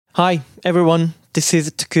Hi, everyone. This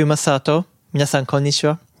is Takuma Sato. 皆さん、こんにち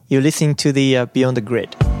は. You're listening to the Beyond the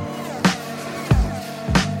Grid.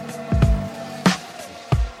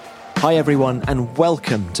 Hi everyone and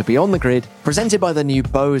welcome to Beyond the Grid, presented by the new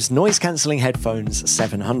Bose noise-cancelling headphones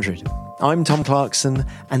 700. I'm Tom Clarkson,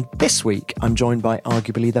 and this week I'm joined by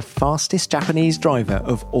arguably the fastest Japanese driver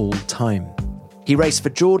of all time. He raced for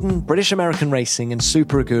Jordan, British American Racing and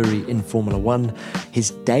Super Aguri in Formula One, his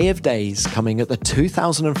day of days coming at the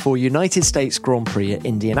 2004 United States Grand Prix at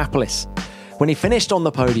Indianapolis, when he finished on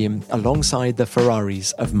the podium alongside the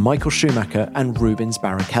Ferraris of Michael Schumacher and Rubens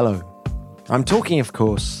Barrichello. I'm talking, of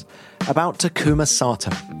course, about Takuma Sato.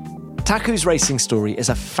 Taku's racing story is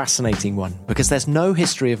a fascinating one because there's no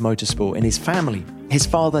history of motorsport in his family. His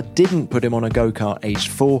father didn't put him on a go-kart aged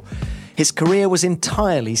 4. His career was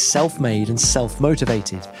entirely self-made and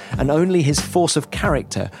self-motivated, and only his force of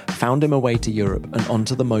character found him a way to Europe and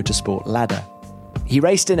onto the motorsport ladder. He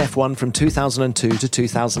raced in F1 from 2002 to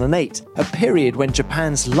 2008, a period when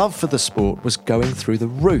Japan's love for the sport was going through the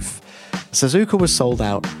roof. Suzuka was sold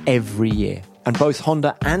out every year, and both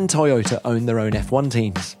Honda and Toyota own their own F1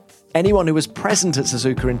 teams. Anyone who was present at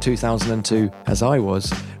Suzuka in 2002, as I was,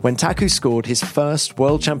 when Taku scored his first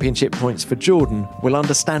World Championship points for Jordan, will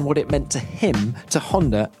understand what it meant to him, to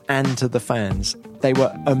Honda, and to the fans. They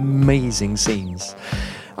were amazing scenes.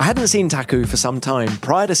 I hadn't seen Taku for some time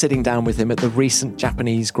prior to sitting down with him at the recent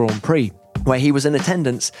Japanese Grand Prix, where he was in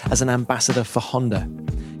attendance as an ambassador for Honda.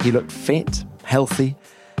 He looked fit, healthy,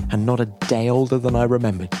 and not a day older than I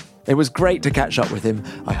remembered. It was great to catch up with him.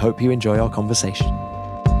 I hope you enjoy our conversation.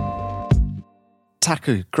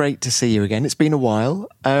 Taku, great to see you again. It's been a while,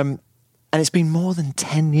 and it's been more than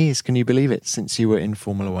 10 years, can you believe it, since you were in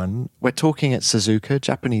Formula One. We're talking at Suzuka,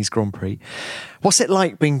 Japanese Grand Prix. What's it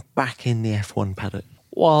like being back in the F1 paddock?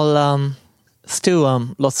 Well,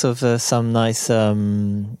 still lots of some nice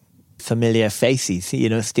familiar faces,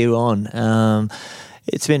 still on.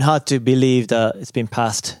 It's been hard to believe that it's been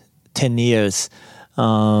past 10 years.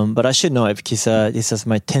 But I should know it because this is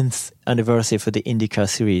my 10th anniversary for the IndyCar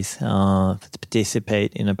series to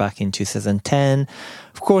participate back in 2010.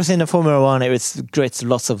 Of course, in the Formula One, it was great,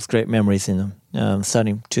 lots of great memories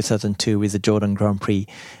starting 2002 with the Jordan Grand Prix.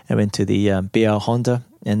 I went to the BR Honda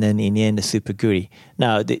and then in the end the Super Aguri.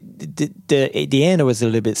 Now, the end was a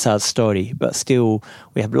little bit sad story, but still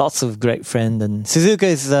we have lots of great friends, and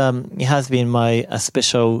Suzuka it has been my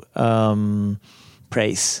special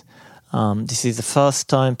place. This is the first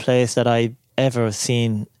time place that I've ever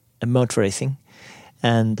seen a motor racing.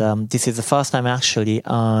 And this is the first time actually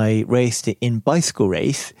I raced in bicycle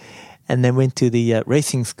race and then went to the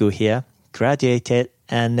racing school here, graduated,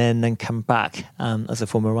 and then come back as a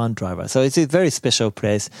Formula One driver. So it's a very special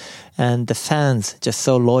place. And the fans just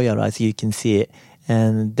so loyal, as you can see it.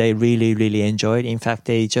 And they really, really enjoyed it. In fact,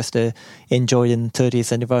 they just enjoyed the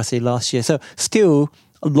 30th anniversary last year. So still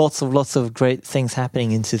lots of great things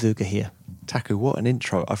happening in Suzuka here. Taku, what an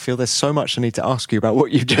intro. I feel there's so much I need to ask you about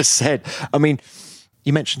what you've just said. I mean,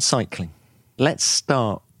 you mentioned cycling. Let's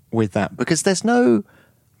start with that, because there's no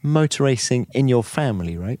motor racing in your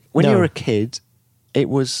family, right? When you were a kid, it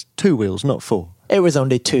was 2 wheels, not 4. It was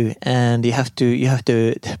only 2, and you have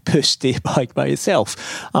to push the bike by yourself.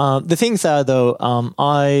 The things are, though,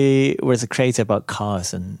 I was crazy about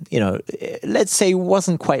cars, and let's say it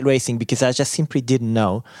wasn't quite racing because I just simply didn't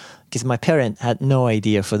know, because my parents had no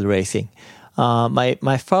idea for the racing.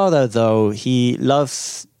 My father, though, he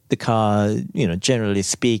loves the car, generally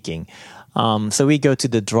speaking. So we go to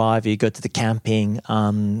the drive, we go to the camping,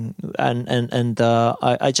 and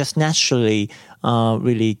I just naturally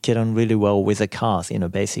really get on really well with the cars,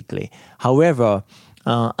 basically. However,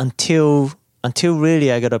 until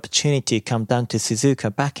really I got opportunity to come down to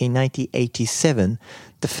Suzuka back in 1987,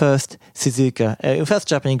 the first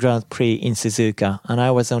Japanese Grand Prix in Suzuka, and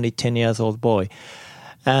I was only 10 years old boy.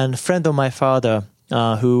 And a friend of my father,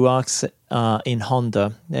 who works in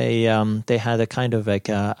Honda, they had a kind of like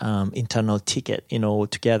internal ticket, all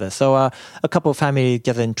together. So a couple of family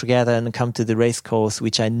gathered together and come to the race course,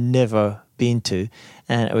 which I never been to,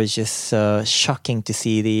 and it was just shocking to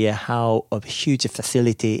see how huge a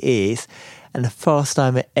facility it is. And the first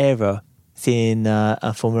time I ever seen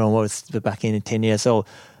a Formula One was back in 10 years old.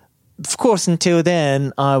 Of course, until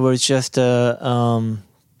then I was just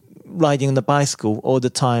riding on the bicycle all the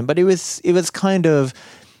time, but it was kind of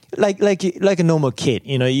like a normal kid.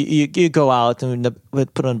 You go out and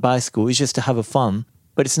put on a bicycle. It's just to have a fun,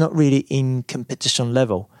 but it's not really in competition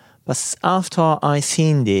level. But after I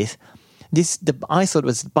seen this, I thought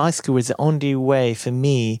bicycle was the only way for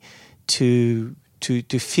me to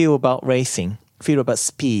feel about racing, feel about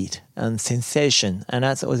speed, sensation, and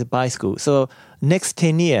that was a bicycle. So next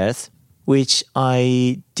 10 years, which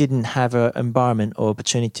I didn't have an environment or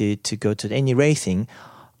opportunity to go to any racing,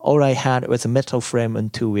 all I had was a metal frame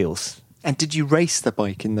and 2 wheels. And did you race the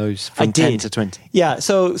bike in those from 10 to 20? Yeah.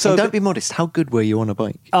 So and don't be modest. How good were you on a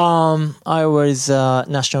bike? I was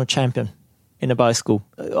national champion in a bicycle.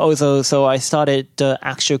 Also, so I started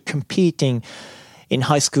actually competing in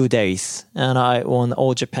high school days, and I won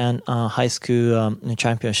All Japan High School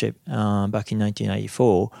Championship back in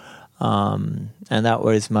 1994. And that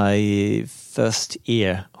was my first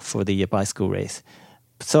year for the bicycle race.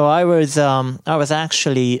 So I was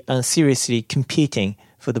actually seriously competing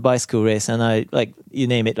for the bicycle race, and I, like, you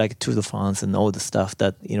name it, like Tour de France and all the stuff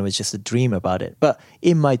that, it's just a dream about it. But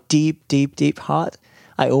in my deep, deep, deep heart,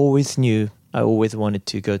 I always knew I always wanted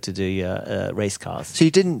to go to the race cars. So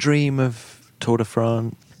you didn't dream of Tour de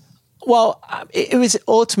France? Well, it was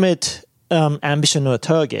ultimate ambition or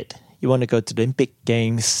target. You want to go to the Olympic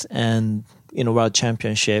Games and, World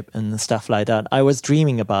Championship and stuff like that. I was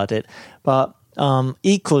dreaming about it, but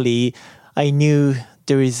equally, I knew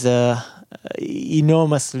there is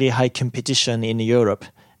enormously high competition in Europe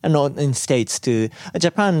and not in States too.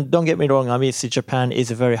 Japan, don't get me wrong, obviously Japan is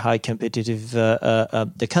a very high competitive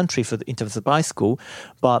the country in terms of bicycle,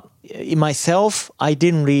 but in myself, I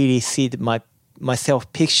didn't really see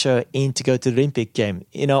myself picture in to go to the Olympic game.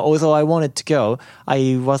 Although I wanted to go,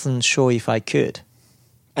 I wasn't sure if I could.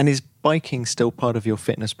 And is biking still part of your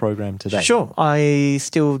fitness program today? Sure, I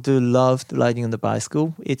still do love riding on the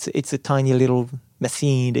bicycle. It's a tiny little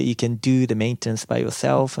machine that you can do the maintenance by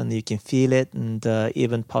yourself, and you can feel it, and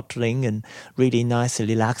even paddling, and really nice and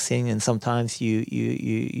relaxing. And sometimes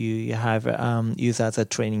you have use as a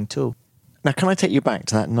training tool. Now, can I take you back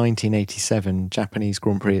to that 1987 Japanese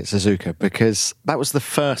Grand Prix at Suzuka? Because that was the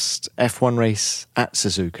first F1 race at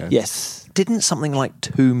Suzuka. Yes. Didn't something like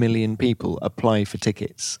 2 million people apply for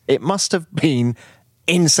tickets? It must have been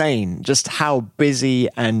insane just how busy,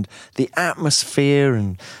 and the atmosphere,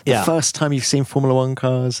 and the first time you've seen Formula One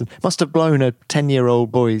cars. It must have blown a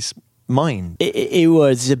 10-year-old boy's mind. It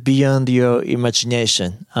was beyond your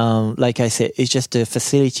imagination. Like I said, it's just the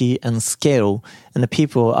facility and scale, and the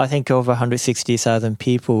people. I think over 160,000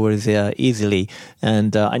 people were there easily,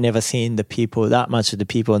 and I never seen that much of the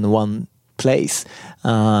people in one place.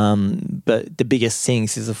 But the biggest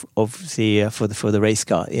things is obviously for the race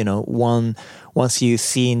car. Once you've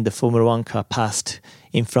seen the Formula One car passed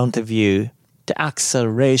in front of you, the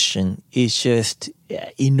acceleration is just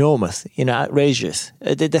enormous, outrageous.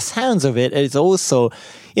 The sounds of it is also,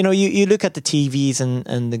 you look at the TVs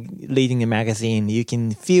and the leading the magazine, you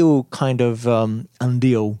can feel kind of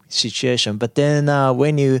unreal situation. But then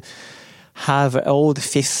when you have all the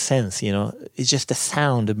fifth sense, it's just the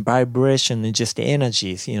sound, the vibration, and just the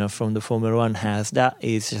energies, from the Formula One has. That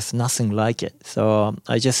is just nothing like it. So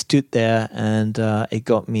I just stood there, and it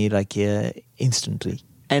got me instantly.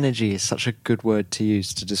 Energy is such a good word to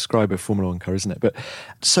use to describe a Formula One car, isn't it? But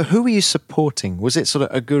so who were you supporting? Was it sort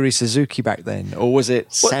of Aguri Suzuki back then? Or was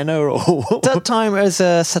it Senna? That time it was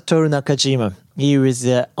Satoru Nakajima. He was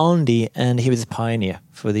only, and he was a pioneer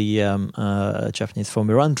for the Japanese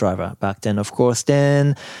Formula One driver back then. Of course,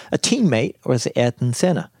 then a teammate was Ayrton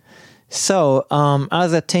Senna. So,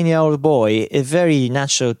 as a 10-year-old boy, it's very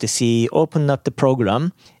natural to see open up the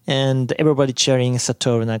program and everybody cheering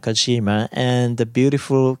Satoru Nakajima and the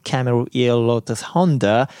beautiful camel yellow Lotus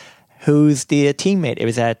Honda, who's the teammate. It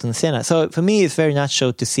was Ayrton Senna. So for me, it's very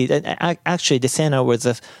natural to see that. Actually, the Senna was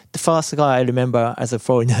the first guy I remember as a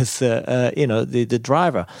foreigner, the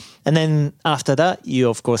driver. And then after that, you,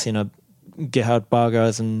 of course, Gerhard Berger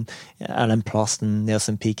and Alain Prost and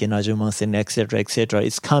Nelson Piquet, Nigel Mansell, etc.,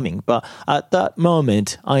 it's coming. But at that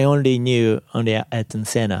moment, I only knew Ayrton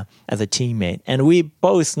Senna as a teammate. And we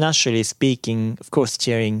both, naturally speaking, of course,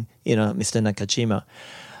 cheering, Mr. Nakajima.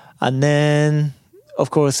 And then, of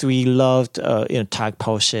course, we loved, Tag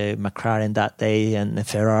Porsche, McLaren that day, and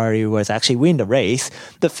Ferrari was actually win the race.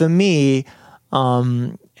 But for me,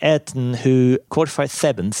 Ayrton, who qualified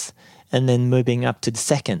 7th, and then moving up to the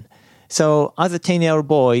 2nd. So as a 10-year-old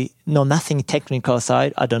boy, know nothing technical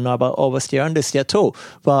side. I don't know about oversteer, understeer at all.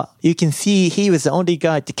 But you can see he was the only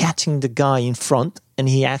guy catching the guy in front, and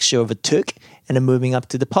he actually overtook and then moving up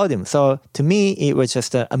to the podium. So to me, it was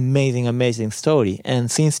just an amazing, amazing story.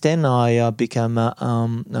 And since then, I become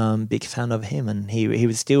a big fan of him, and he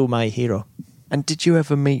was still my hero. And did you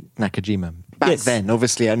ever meet Nakajima? back then,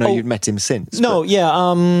 obviously, I know you'd met him since. No,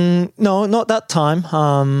 no, not that time.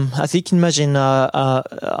 As you can imagine,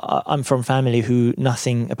 I'm from a family who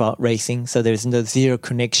nothing about racing, so there's no zero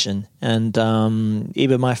connection. And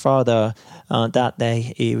even my father, that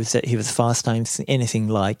day, he was first time anything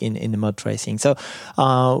like in the mud racing. So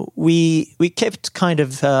we kept kind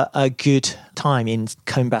of a good time in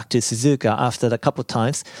coming back to Suzuka after a couple of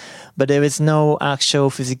times, but there was no actual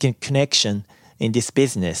physical connection in this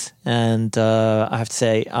business. And I have to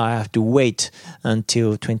say, I have to wait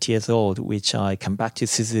until 20 years old, which I come back to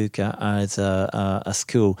Suzuka as a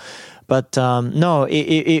school. But no,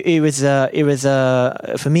 it was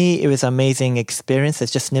for me, it was an amazing experience. I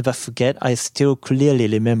just never forget. I still clearly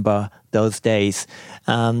remember those days.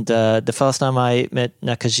 And the first time I met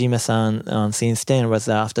Nakajima-san since then was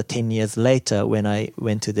after 10 years later when I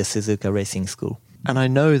went to the Suzuka Racing School. And I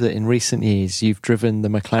know that in recent years you've driven the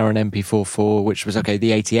McLaren MP44, which was,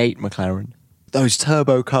 the 88 McLaren. Those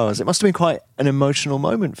turbo cars. It must have been quite an emotional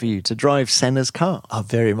moment for you to drive Senna's car. Oh,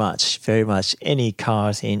 very much, very much. Any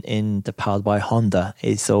cars in the powered by Honda,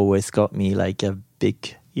 it's always got me like a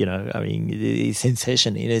big, the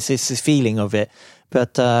sensation. It's this feeling of it.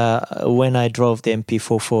 But when I drove the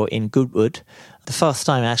MP44 in Goodwood, the first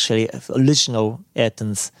time actually, original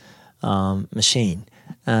Ayrton's machine.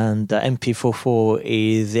 And the MP44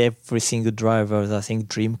 is every single driver's, I think,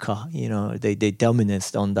 dream car. They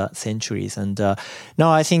dominate on that centuries. And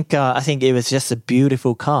no, I think it was just a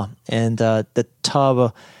beautiful car. And the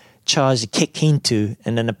turbo charge kick into,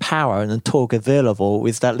 and then the power and the torque available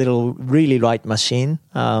with that little really light machine.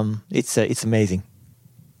 It's amazing.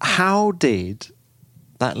 How did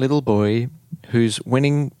that little boy who's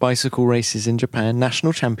winning bicycle races in Japan,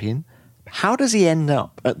 national champion, how does he end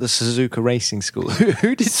up at the Suzuka Racing School?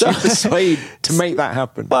 Who did you persuade to make that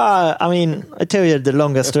happen? Well, I tell you the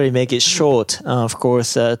longer story, make it short, of course.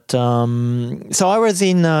 So I was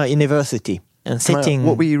in university and sitting...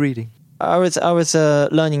 What were you reading? I was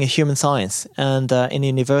learning human science and in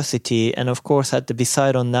university, and of course had to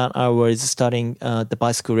decide on that. I was studying the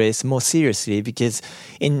bicycle race more seriously because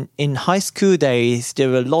in high school days there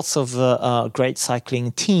were lots of great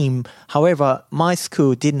cycling team. However, my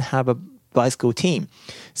school didn't have a bicycle team.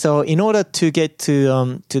 So in order to get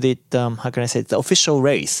to the the official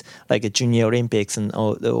race, like a Junior Olympics and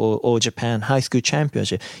or Japan High School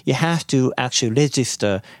Championship, you have to actually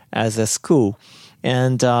register as a school.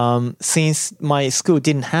 And since my school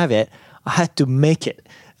didn't have it, I had to make it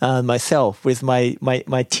myself with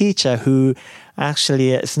my teacher, who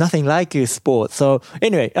actually is nothing like your sport. So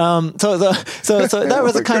anyway, so that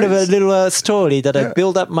was a kind of a little story that I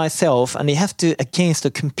built up myself, and you have to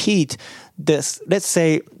compete. Let's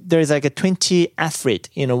say there is like a 20 athlete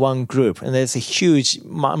in one group, and there's a huge,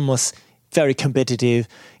 almost very competitive,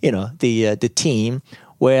 the team.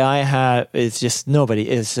 Where I have is just nobody,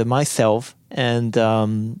 it's myself, and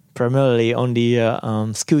primarily only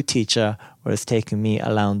school teacher was taking me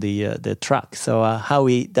around the track. So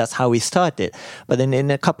that's how we started. But then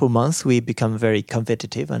in a couple of months we become very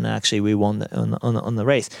competitive, and actually we won on the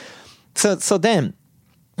race. So then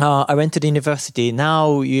I went to the university.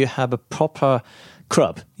 Now you have a proper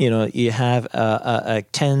club. You have a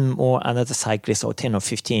 10 or another cyclist, or 10 or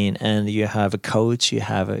 15, and you have a coach, you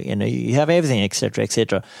have you have everything, etc.,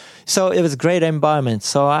 etc. So it was a great environment.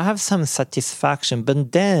 So I have some satisfaction.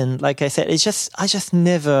 But then, like I said, I just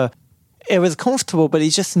never. It was comfortable, but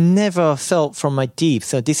it just never felt from my deep.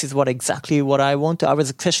 So this is exactly what I want. I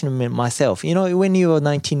was questioning myself. When you were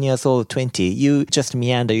 19 years old, 20, you just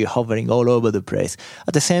meander, you're hovering all over the place.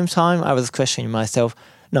 At the same time, I was questioning myself.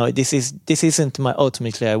 No, this isn't my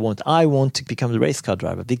ultimately I want. I want to become a race car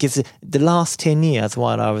driver, because the last 10 years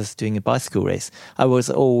while I was doing a bicycle race, I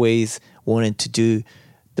was always wanting to do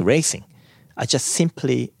the racing. I just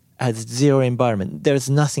simply had zero environment. There's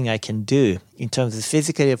nothing I can do in terms of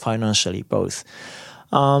physically and financially, both.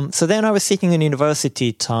 So then I was sitting in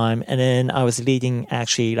university time, and then I was leading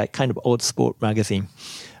actually like kind of old sport magazine.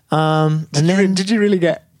 Did you really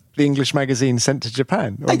get the English magazine sent to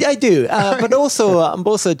Japan? I do, but also I'm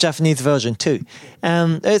also a Japanese version too.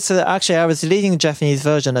 It's actually I was leading a Japanese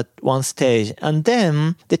version at one stage, and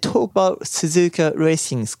then they talk about Suzuka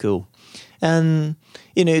Racing School, and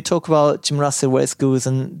you talk about Jim Russell Way schools,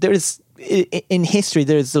 and there is in history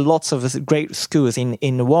there is lots of great schools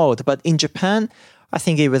in the world, but in Japan, I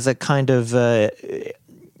think it was a kind of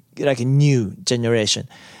like a new generation,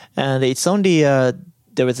 and it's only.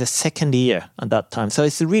 There was a second year at that time. So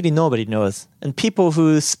it's really nobody knows. And people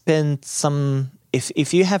who spend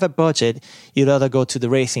if you have a budget, you'd rather go to the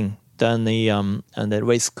racing than the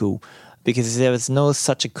race school. because there was no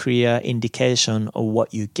such a clear indication of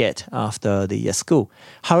what you get after the school.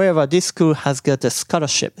 However, this school has got a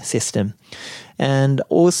scholarship system and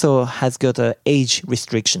also has got an age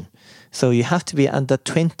restriction. So you have to be under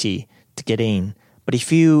 20 to get in. But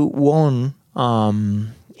if you won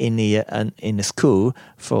in the school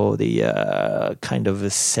for the kind of a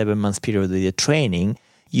 7 months period of the training,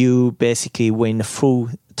 you basically win a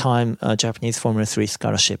full-time Japanese Formula 3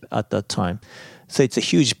 scholarship at that time. So it's a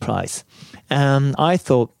huge prize. And I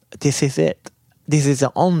thought, this is it. This is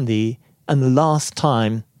the only and the last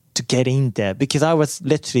time to get in there, because I was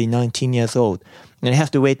literally 19 years old. And I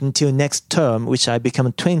have to wait until next term, which I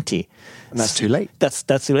become 20. And that's too late. That's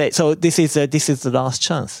too late. So this is the last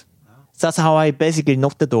chance. So that's how I basically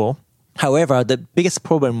knocked the door. However, the biggest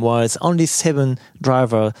problem was only 7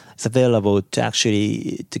 drivers available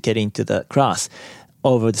to get into the class.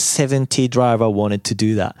 Over 70 drivers wanted to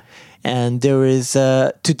do that. And there is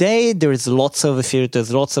today there is lots of filters,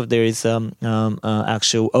 there is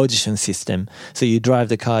actual audition system. So you drive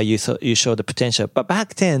the car, you show the potential. But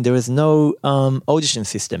back then there was no audition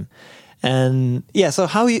system. And so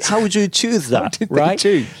how would you choose that? How did right? they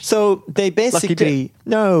choose? So they basically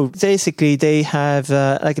they have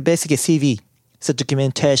like a basic CV, so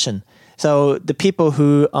documentation. So the people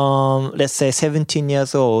who, let's say 17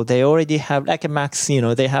 years old, they already have like a max,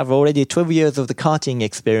 they have already 12 years of the karting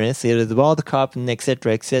experience, the World Cup and et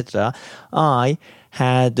cetera, et cetera. I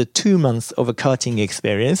had 2 months of a karting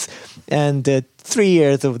experience and 3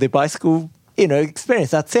 years of the bicycle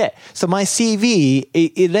experience. That's it. So my CV,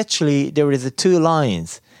 it literally, there is 2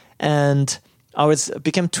 lines, and I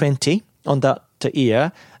became 20 on that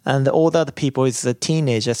year, and all the other people is a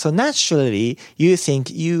teenager. So naturally, you think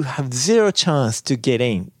you have zero chance to get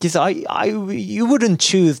in, because you wouldn't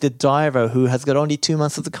choose the driver who has got only 2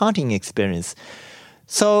 months of the karting experience.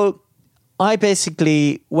 So I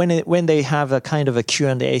basically, when they have a kind of a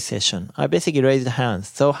Q&A session, I basically raise the hands.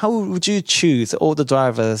 So how would you choose all the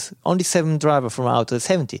drivers, only 7 drivers from out of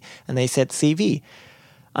 70? And they said CV.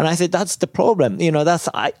 And I said, that's the problem.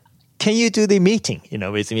 Can you do the meeting,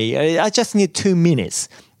 with me? I just need 2 minutes.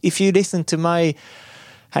 If you listen to my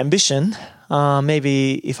ambition,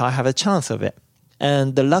 maybe if I have a chance of it.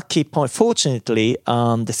 And the lucky point, fortunately,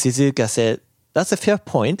 the Suzuka said, that's a fair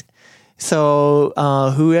point. So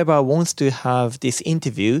whoever wants to have this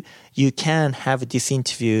interview, you can have this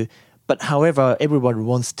interview. But however, everyone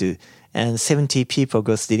wants to. And 70 people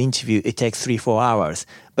goes to the interview. It takes 3-4 hours.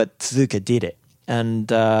 But Suzuka did it.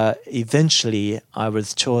 And eventually, I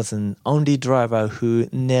was chosen only driver who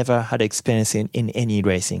never had experience in any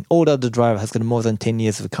racing. All other drivers has got more than 10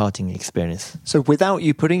 years of karting experience. So without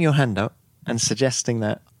you putting your hand up and suggesting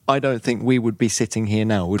that, I don't think we would be sitting here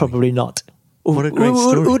now, would we? Probably not. What a great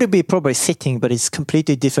story. We would be probably sitting, but it's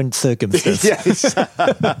completely different circumstances. Yes.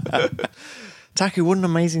 Taku, what an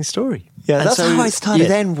amazing story. Yeah, and that's so how I started. You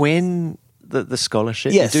then win the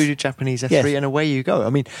scholarship, yes. you do your Japanese F3, and away you go. I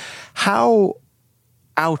mean, how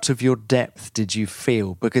out of your depth did you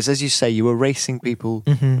feel? Because as you say, you were racing people,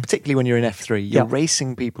 particularly when you're in F3, you're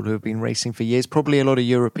racing people who have been racing for years. Probably a lot of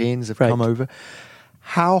Europeans have come over.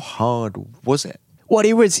 How hard was it? Well,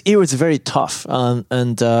 it was very tough,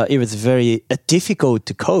 and it was very difficult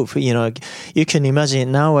to cope. You can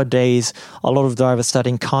imagine nowadays a lot of drivers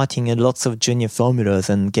starting karting and lots of junior formulas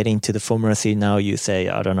and getting to the Formula 3. Now you say,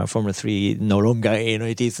 I don't know, Formula 3 no longer,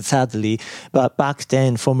 it is sadly. But back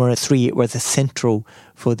then, Formula 3 was central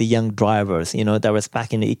for the young drivers. That was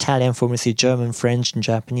back in the Italian Formula 3, German, French, and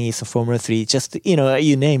Japanese Formula 3. Just,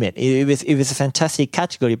 you name it. It was a fantastic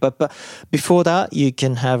category. But before that, you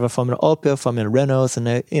can have a Formula Opel, Formula Renault,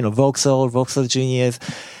 and Vauxhall Juniors.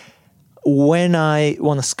 When I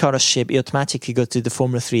won a scholarship, I automatically got to the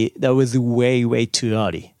Formula 3. That was way, way too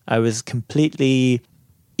early. I was completely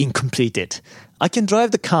incompleted. I can drive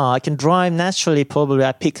the car. I can drive naturally. Probably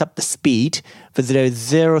I pick up the speed, but there is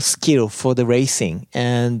zero skill for the racing,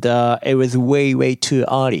 and it was way, way too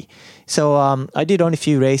early. So I did only a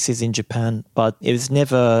few races in Japan, but it was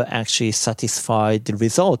never actually satisfied the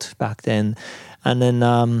result back then. And then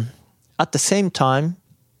at the same time,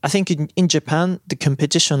 I think in Japan, the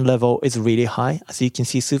competition level is really high. As you can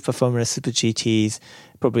see, Super Formula, Super GTs,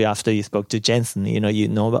 probably after you spoke to Jensen, you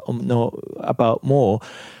know about more.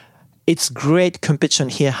 It's great competition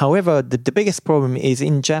here. However, the biggest problem is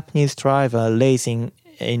in Japanese driver racing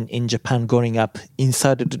in Japan growing up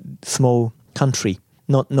inside a small country,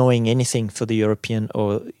 not knowing anything for the European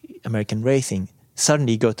or American racing.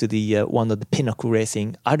 Suddenly go to the one of the pinnacle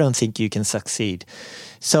racing. I don't think you can succeed.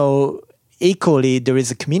 So equally, there is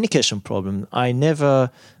a communication problem. I never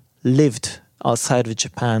lived outside of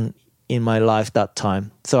Japan in my life that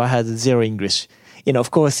time. So I had zero English.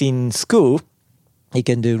 of course, in school, you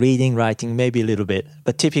can do reading, writing, maybe a little bit.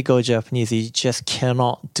 But typical Japanese, you just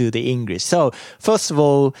cannot do the English. So first of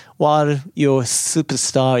all, while your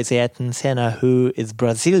superstar is Ayrton Senna, who is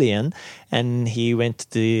Brazilian, and he went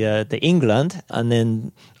to the England, and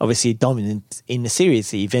then obviously dominant in the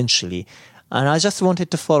series eventually. And I just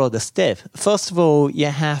wanted to follow the step. First of all, you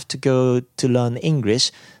have to go to learn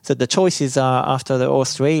English. So the choices are after the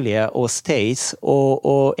Australia or States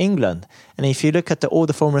or England. And if you look at all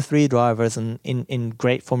the Formula 3 drivers in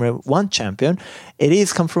great Formula 1 champion, it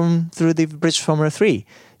is come from through the British Formula 3.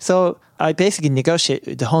 So I basically negotiated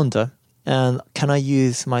with the Honda, and can I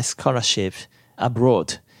use my scholarship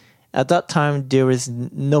abroad? At that time, there is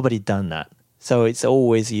nobody done that. So it's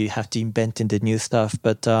always you have to invent the new stuff.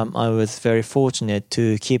 But I was very fortunate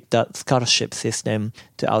to keep that scholarship system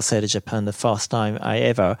to outside of Japan the first time I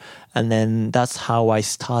ever. And then that's how I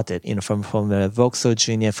started, from Formula Vauxhall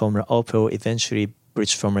Junior, Formula Opel, eventually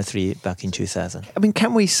British Formula 3 back in 2000. I mean,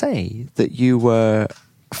 can we say that you were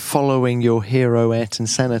following your hero Ayrton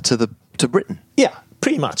Senna to Britain? Yeah,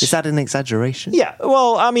 pretty much. Is that an exaggeration? Yeah,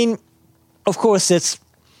 well, I mean, of course, it's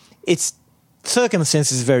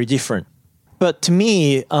circumstances very different. But to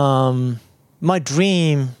me, my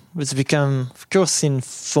dream was to become, of course, in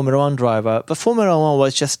Formula 1 driver. But Formula 1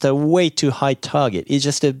 was just a way too high target. It's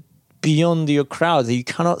just beyond your crowd. You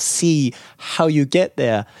cannot see how you get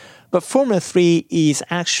there. But Formula 3 is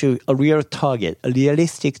actually a real target, a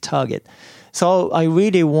realistic target. So I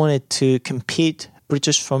really wanted to compete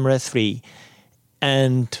British Formula 3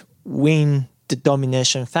 and win the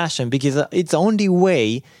domination fashion, because it's the only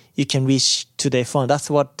way you can reach to the front. That's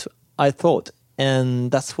what I thought, and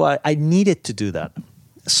that's why I needed to do that.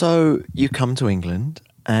 So you come to England,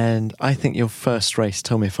 and I think your first race,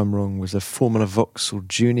 tell me if I'm wrong, was a Formula Vauxhall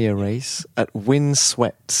Junior race at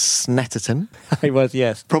windswept Snetterton. I was,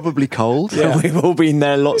 yes. Probably cold. Yeah. We've all been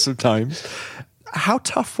there lots of times. How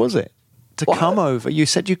tough was it to come over? You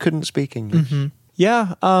said you couldn't speak English. Mm-hmm.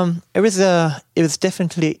 Yeah, it was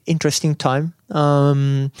definitely interesting time,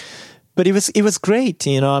 but it was great.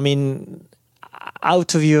 I mean,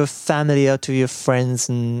 out of your family, out of your friends,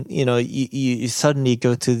 and you suddenly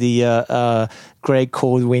go to the great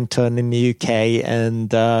cold winter in the UK, and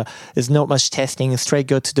there's not much testing. Straight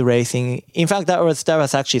go to the racing. In fact, that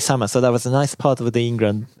was actually summer, so that was a nice part of the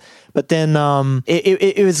England. But then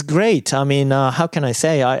it was great. I mean, how can I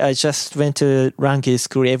say? I just went to Rankin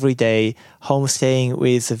School every day, homestaying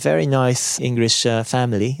with a very nice English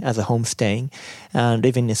family as a homestaying, and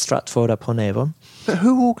living in Stratford upon Avon. But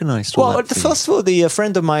who organised all that? Well, first of all, the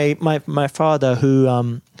friend of my father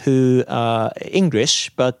who English,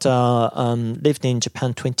 but lived in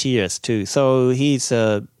Japan 20 years too. So he's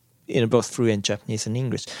both fluent Japanese and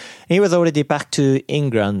English. And he was already back to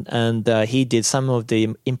England, and he did some of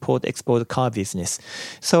the import-export car business.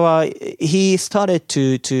 So he started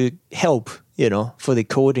to help, for the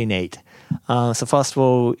coordinate. So first of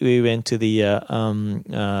all, we went to the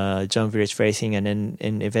John Village Racing, and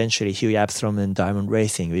then eventually Huey Absalom and Diamond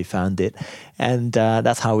Racing. We found it, and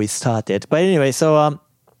that's how we started. But anyway, so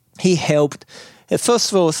he helped.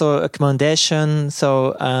 First of all, so accommodation.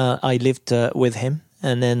 So I lived with him.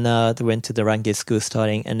 And then they went to the Rankin School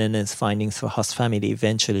starting, and then there's findings for host family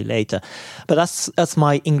eventually later. But that's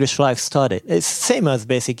my English life started. It's same as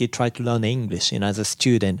basically try to learn English, as a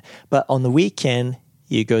student. But on the weekend,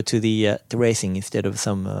 you go to the racing instead of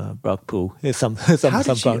some Blackpool.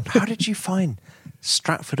 How did you find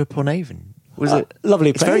Stratford upon Avon? Was it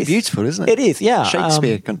lovely place? It's very beautiful, isn't it? It is, yeah.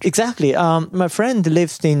 Shakespeare country. Exactly. My friend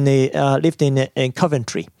lived in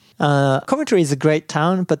Coventry. Coventry is a great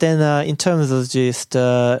town, but then in terms of just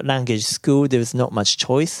language school, there was not much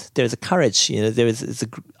choice. There was a carriage,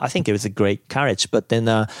 I think it was a great carriage, but then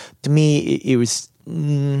to me it was.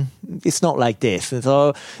 It's not like this.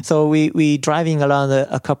 So we driving around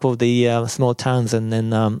a couple of the small towns, and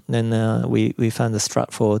then we found the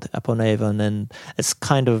Stratford upon Avon, and it's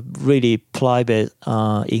kind of really private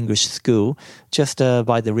English school just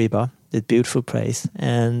by the river. The beautiful place,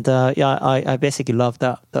 and I basically loved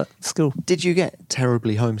that school. Did you get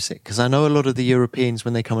terribly homesick? Because I know a lot of the Europeans,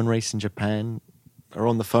 when they come and race in Japan, are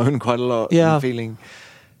on the phone quite a lot. Yeah, and feeling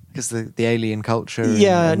because the alien culture.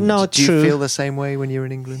 Yeah, no, do true. You feel the same way when you're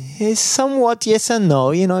in England? It's somewhat yes and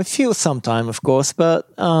no. I feel sometimes, of course, but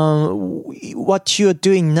what you're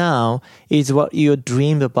doing now is what you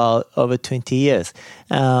dreamed about over 20 years.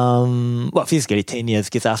 Physically 10 years,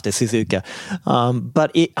 because after Suzuka.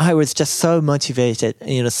 But I was just so motivated,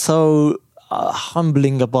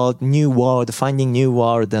 humbling about new world, finding new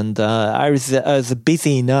world, and I was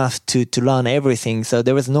busy enough to learn everything, so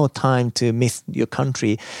there was no time to miss your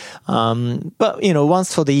country. But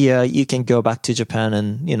once for the year, you can go back to Japan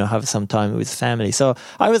and have some time with family. So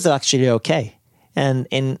I was actually okay. And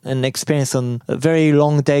in an experience on a very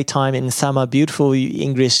long daytime in summer, beautiful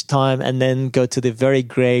English time, and then go to the very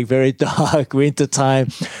gray, very dark winter time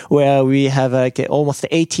where we have almost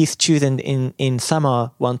 80 students in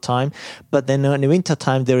summer one time. But then in the winter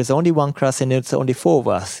time, there is only one class and it's only 4 of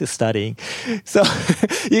us studying. So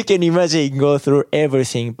you can imagine go through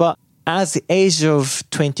everything. But as the age of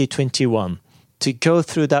 2021, to go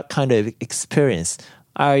through that kind of experience,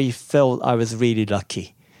 I felt I was really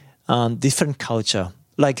lucky. Different culture,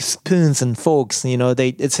 like spoons and forks,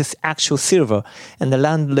 it's just actual silver. And the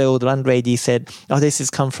landlady said, "Oh, this has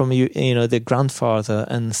come from the grandfather,"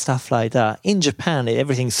 and stuff like that. In Japan,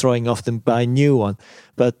 everything's throwing off them buy a new one.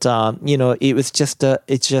 But it was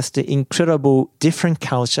it's just an incredible different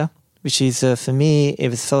culture, which is for me it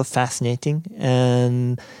was so fascinating.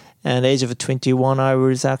 And at the age of 21, I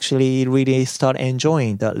was actually really start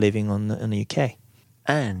enjoying that living in the UK.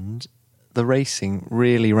 And the racing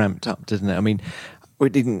really ramped up, didn't it? I mean, we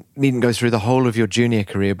needn't go through the whole of your junior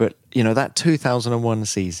career, but that 2001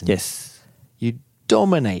 season. Yes. You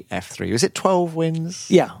dominate F3. Was it 12 wins?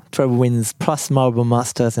 Yeah, 12 wins, plus Melbourne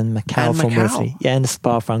Masters and Macau Formula 3. Yeah, and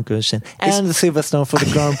Spa-Francorchamps. And the Silverstone for the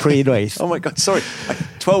Grand Prix race. Oh my God, sorry.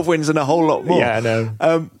 12 wins and a whole lot more. Yeah, I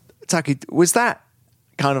know. Taki, was that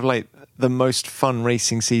kind of like the most fun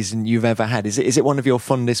racing season you've ever had? Is it one of your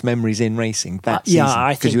fondest memories in racing that season? Yeah,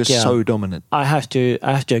 I think because you were so dominant. I have to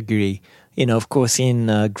agree. Of course,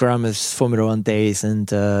 in Grandma's Formula One days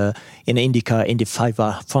and in IndyCar, Indy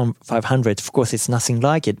 500, of course, it's nothing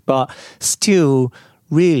like it. But still,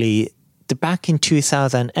 really, back in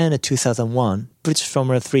 2000 and 2001, British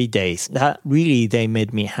Formula 3 days, that really they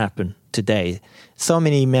made me happen today. So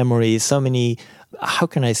many memories, so many. How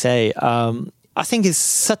can I say? I think it's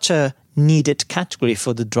such a needed category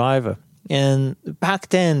for the driver. And back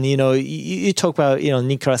then, you talk about,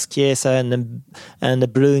 Nicolas Chiesa and the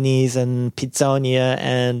Brunis and Pizzonia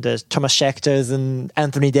and Thomas Schechters and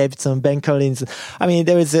Anthony Davidson, Ben Collins. I mean,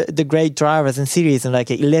 there was the great drivers and series and like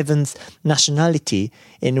 11th nationality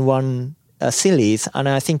in one series. And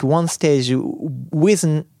I think one stage with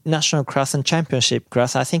national class and championship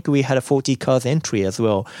class, I think we had a 40 cars entry as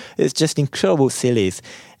well. It's just incredible series.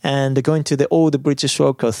 And going to all the British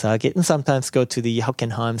local circuit and sometimes go to the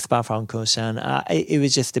Hockenheim, Spa-Francorchamps. It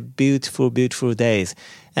was just a beautiful, beautiful days.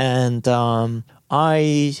 And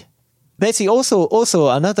I basically also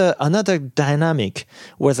another dynamic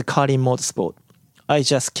was the karting motorsport. I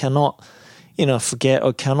just cannot, forget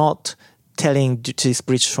or cannot telling to this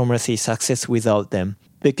British Formula 3 success without them.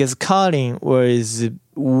 Because karting was,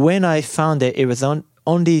 when I found it was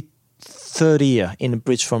only third year in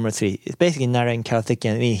British Formula 3. It's basically Narayan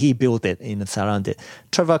Karthikeyan. He built it and surrounded.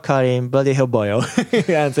 Trevor Karim, Buddy Hill Boyle,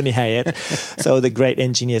 Anthony Hayat. So the great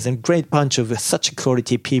engineers and great bunch of such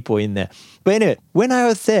quality people in there. But anyway, when I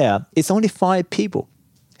was there, it's only 5 people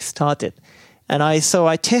started. And I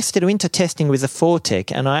tested winter testing with a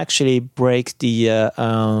Fortec, and I actually break the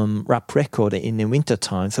lap record in the winter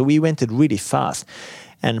time. So we went really fast.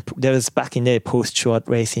 And there was back in there post-short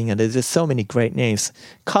racing, and there's just so many great names.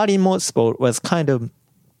 Karting motorsport was kind of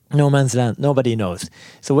no man's land. Nobody knows.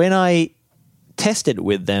 So when I tested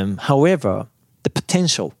with them, however, the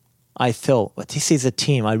potential, I felt, well, this is a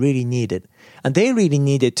team I really needed. And they really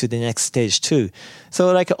needed to the next stage too.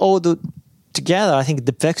 So like together, I think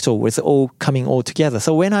the vector was all coming all together.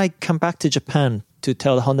 So when I come back to Japan to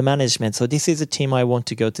tell the Honda management, so this is a team I want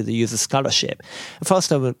to go to the user scholarship.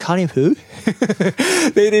 First of all, Karim who?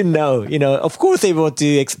 They didn't know. Of course they want to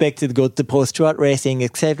expect to go to post-road racing,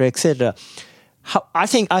 etc., etc. I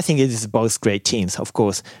think it is both great teams, of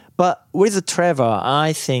course. But with Trevor,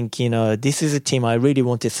 I think, this is a team I really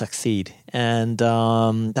want to succeed. And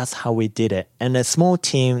that's how we did it. And a small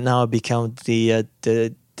team now become the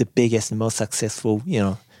biggest and most successful,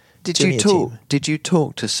 Did you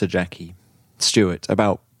talk to Sir Jackie Stewart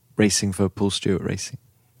about racing for Paul Stewart Racing?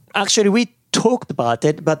 Actually, we talked about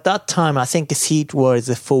it, but that time I think the seat was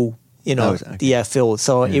a full, filled.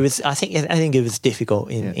 So it was. I think it was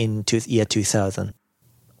difficult in year 2000.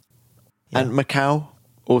 Yeah. And Macau,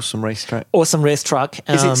 awesome racetrack. Awesome racetrack.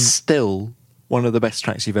 Is it still one of the best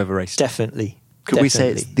tracks you've ever raced? Definitely. Could we say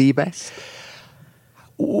it's the best?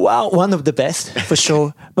 Well, one of the best for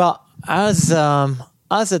sure. But as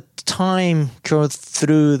a time goes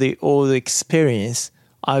through all the experience,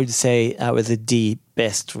 I would say that was the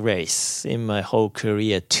best race in my whole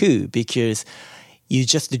career too, because you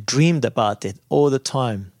just dreamed about it all the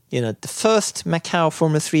time. The first Macau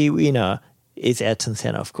Formula 3 winner is Ayrton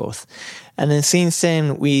Senna, of course. And then since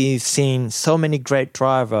then, we've seen so many great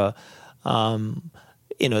drivers,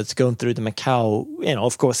 it's going through the Macau,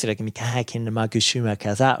 of course, like Mika Häkkinen and Michael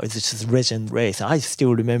Schumacher. That was just a legend race. I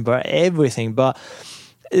still remember everything. But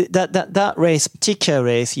that race, particular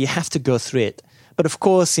race, you have to go through it. But of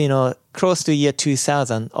course, close to year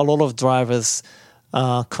 2000, a lot of drivers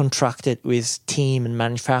contracted with team and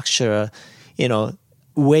manufacturer,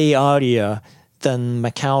 way earlier than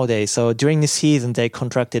Macau Day. So during the season, they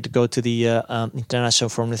contracted to go to the International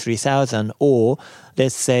Formula 3000 or,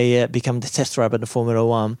 let's say, become the test driver in the Formula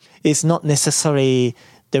 1. It's not necessarily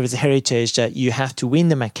there is a heritage that you have to win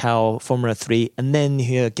the Macau Formula 3 and then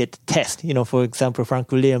you get the test. For example,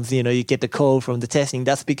 Frank Williams, you get the call from the testing.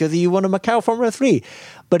 That's because you won a Macau Formula 3.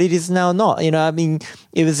 But it is now not.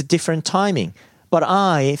 It was a different timing. But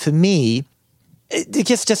for me,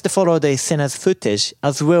 it's just to follow the Senna's footage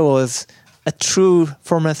as well as a true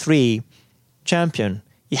Formula 3 champion.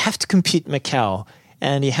 You have to compete Macau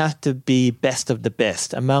and you have to be best of the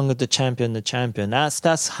best among the champion.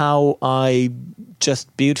 That's how I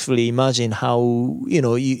just beautifully imagine how,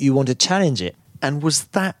 you want to challenge it. And was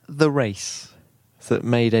that the race that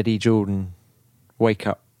made Eddie Jordan wake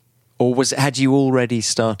up? Or had you already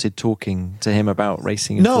started talking to him about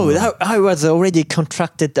racing? No, I was already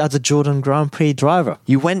contracted as a Jordan Grand Prix driver.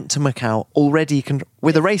 You went to Macau already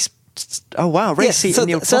with a race. Oh wow! Race seat in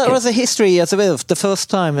your pocket. So that was a history as well. The first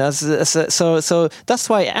time, so that's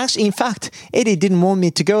why actually, in fact, Eddie didn't want me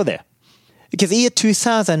to go there. Because year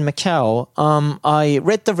 2000 Macau, I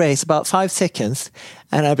read the race about 5 seconds,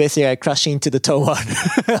 and I crashed into the turn one.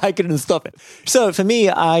 I couldn't stop it. So for me,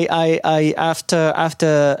 I after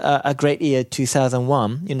a great year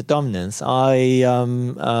 2001 in the dominance, I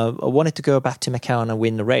wanted to go back to Macau and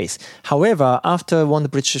win the race. However, after I won the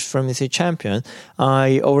British Formula 3 champion,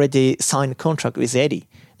 I already signed a contract with Eddie.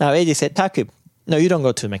 Now Eddie said, "Takub, no, you don't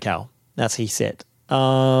go to Macau." That's what he said.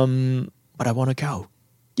 But I want to go.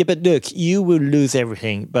 Yeah, but look, you will lose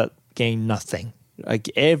everything, but gain nothing. Like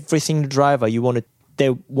every single driver, they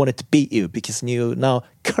wanted to beat you because you now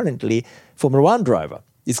currently Formula 1 driver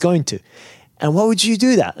is going to. And why would you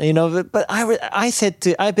do that? But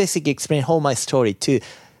I basically explained all my story to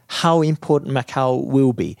how important Macau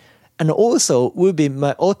will be. And also will be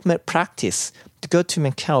my ultimate practice to go to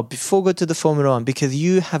Macau before go to the Formula 1 because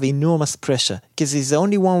you have enormous pressure. Because it's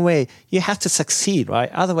only one way. You have to succeed, right?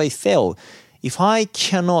 Otherwise fail. If I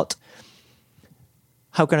cannot,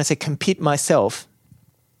 compete myself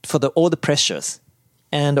for all the pressures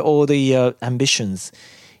and all the ambitions,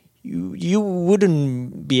 you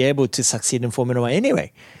wouldn't be able to succeed in Formula 1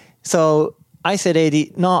 anyway. So I said,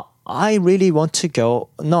 Eddie, no, I really want to go.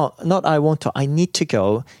 I need to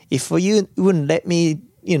go. If you wouldn't let me,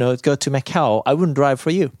 go to Macau, I wouldn't drive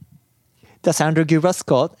for you. That's Andrew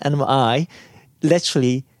Gilbert-Scott and I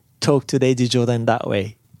literally talked to Eddie Jordan that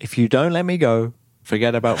way. If you don't let me go,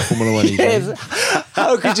 forget about Formula 1. Yes.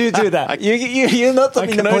 How could you do that? You're not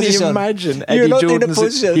in a position. I can only imagine Eddie You're not Jordan's in a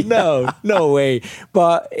position. No way.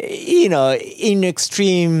 But, in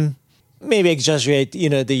extreme, maybe exaggerate,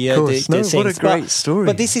 the things. What a great story.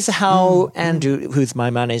 But this is how Andrew, who was my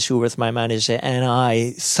manager, and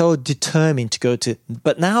I, so determined to go to.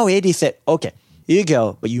 But now Eddie said, okay, you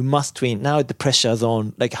go, but you must win. Now the pressure's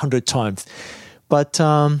on like 100 times. But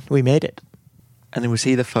we made it. And was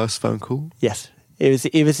he the first phone call? Yes.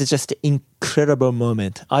 It was just an incredible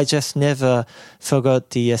moment. I just never forgot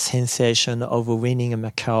the sensation of winning a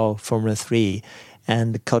Macau Formula 3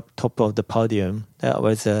 and the top of the podium. That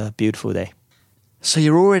was a beautiful day. So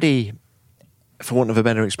you're already, for want of a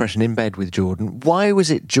better expression, in bed with Jordan. Why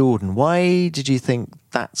was it Jordan? Why did you think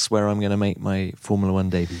that's where I'm going to make my Formula 1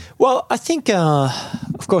 debut? Well, I think,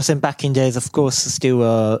 of course, in back in days, of course, still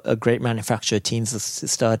a great manufacturer teams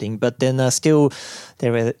starting, but then still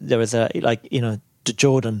there was the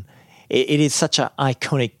Jordan. It is such an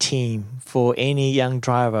iconic team for any young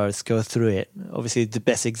drivers go through it. Obviously, the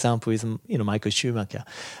best example is Michael Schumacher,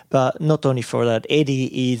 but not only for that,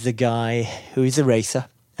 Eddie is a guy who is a racer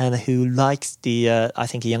and who likes I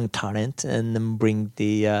think, young talent and then bring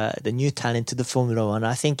the new talent to the Formula 1.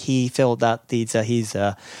 I think he felt that he's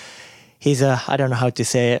I don't know how to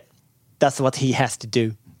say it. That's what he has to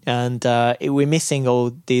do. And we're missing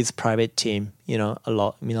all these private team, a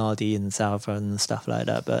lot, Minardi and Sauber and stuff like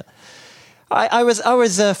that. But I was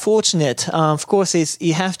fortunate. Of course,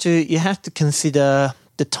 you have to consider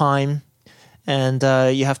the time And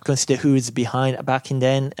you have to consider who is behind. Back in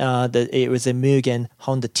then, it was a Mugen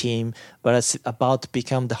Honda team, but it's about to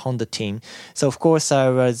become the Honda team. So, of course, I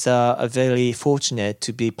was very fortunate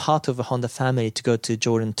to be part of a Honda family to go to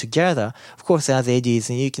Jordan together. Of course, as ADs,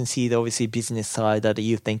 and you can see the obviously business side that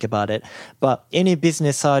you think about it. But any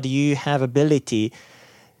business side, you have ability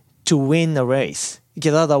to win a race.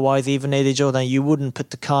 Because otherwise, even Eddie Jordan, you wouldn't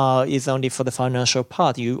put the car is only for the financial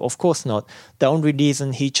part. You, of course not. The only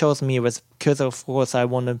reason he chose me was because, of course, I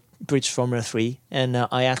won a British Formula 3, and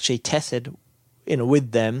I actually tested,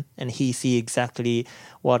 with them, and he see exactly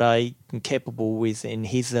what I'm capable with in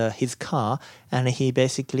his car, and he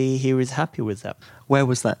was happy with that. Where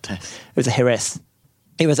was that test? It was a Jerez.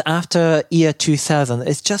 It was after year 2000.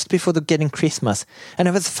 It's just before getting Christmas. And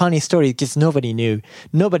it was a funny story because nobody knew.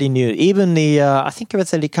 Nobody knew. Even I think it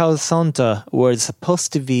was Ricardo Sonta was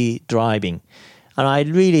supposed to be driving. And I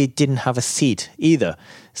really didn't have a seat either.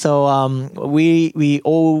 So we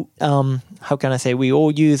all, how can I say, we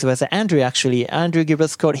all used, was Andrew actually. Andrew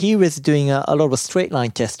Gilbert Scott, he was doing a lot of straight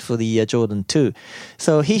line tests for the Jordan 2.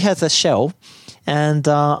 So he has a shell. And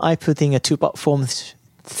I put in a two-platform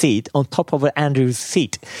seat on top of Andrew's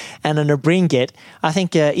seat, and then I bring it. I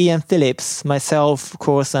think Ian Phillips, myself, of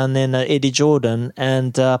course, and then Eddie Jordan,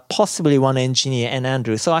 and possibly one engineer and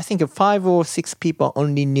Andrew. So I think 5 or 6 people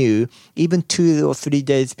only knew, even 2 or 3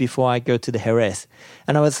 days before I go to the Jerez.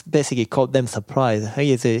 And I was basically caught them surprised.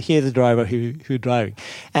 Here's a driver who driving,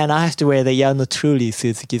 and I have to wear the Yano Trulli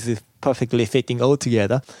suits because it's perfectly fitting all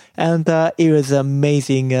together, and it was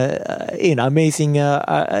amazing, amazing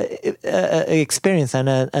experience.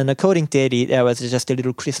 And according to Eddie, that was just a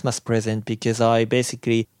little Christmas present because I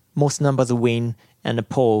basically most numbers win and a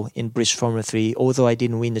pole in British Formula 3. Although I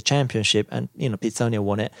didn't win the championship, and Pizzonia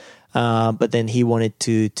won it, but then he wanted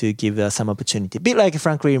to give some opportunity, a bit like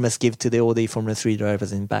Frank Remus give to all the Formula 3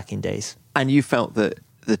 drivers in back in days. And you felt that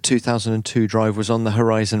the 2002 drive was on the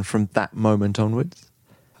horizon from that moment onwards?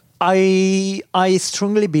 I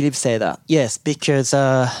strongly believe that, yes, because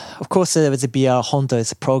of course there was a BR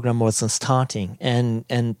Honda's program wasn't starting,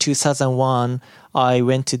 and 2001 I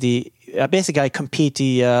went to the basically I compete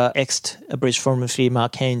the ex British Formula 3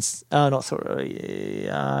 Mark Haynes, who was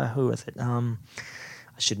it?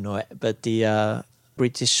 I should know it, but the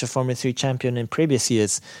British Formula 3 champion in previous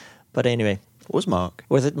years. But anyway, was Mark?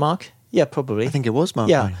 Was it Mark? Yeah, probably. I think it was Mark.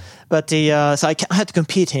 Yeah, but so I had to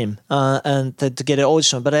compete him and to get an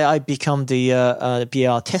audition. But I become the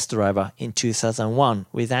BR test driver in 2001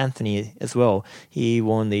 with Anthony as well. He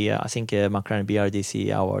won the I think McLaren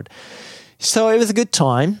BRDC award. So it was a good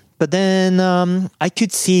time. But then I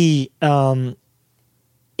could see of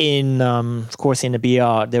course in the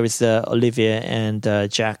BR there was Olivier and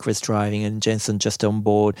Jack was driving and Jensen just on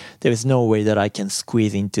board. There was no way that I can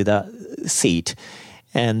squeeze into that seat.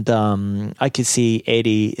 And I could see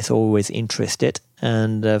Eddie is always interested.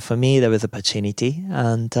 And for me, there was opportunity.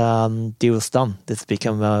 And deal was done. This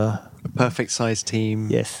became a perfect size team.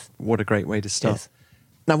 Yes. What a great way to start. Yes.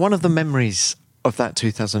 Now, one of the memories of that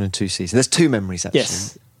 2002 season, there's 2 memories actually.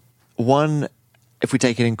 Yes. One, if we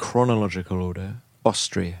take it in chronological order,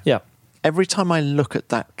 Austria. Yeah. Every time I look at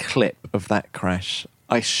that clip of that crash,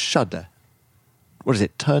 I shudder. What is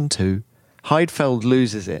it? Turn 2. Heidfeld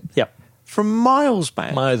loses it. Yeah. From miles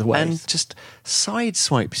back. Miles away. And just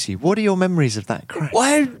sideswipes you. What are your memories of that crash?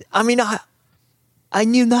 Well, I mean, I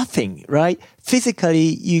knew nothing, right?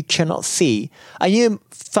 Physically, you cannot see. I knew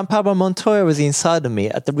Van Pablo Montoya was inside of me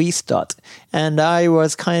at the restart. And I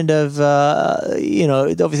was kind of,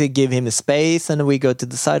 obviously give him a space. And we go to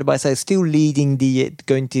the side-by-side, still leading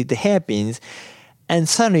going to the hairpins. And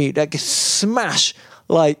suddenly, like a smash,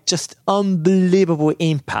 like just unbelievable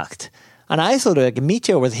impact. And I thought like a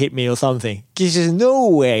meteor was hit me or something. Because there's no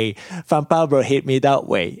way Van Pablo hit me that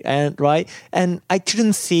way. And I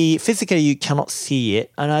couldn't see, physically you cannot see it.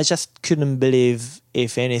 And I just couldn't believe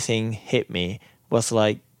if anything hit me was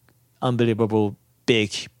like unbelievable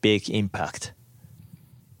big impact.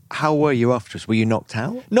 How were you afterwards? Were you knocked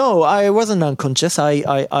out? No, I wasn't unconscious. I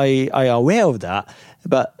aware of that.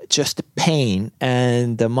 But just the pain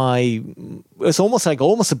and it's almost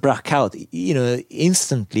a blackout,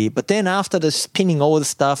 instantly. But then after the spinning all the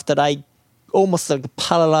stuff that I almost like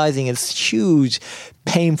paralyzing this huge,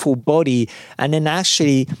 painful body. And then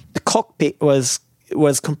actually the cockpit was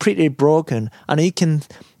completely broken. And you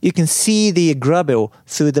can see the gravel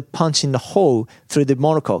through the punch in the hole through the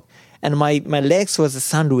monocoque. And my legs was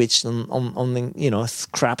sandwiched on the,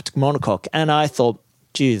 scrapped monocoque. And I thought,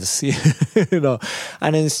 Jesus,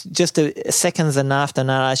 and then just seconds and after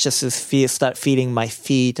that, I just start feeling my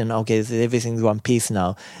feet and okay, everything's one piece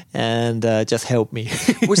now, and just help me.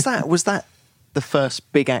 Was that the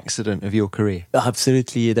first big accident of your career?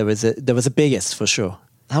 Absolutely, there was a biggest for sure.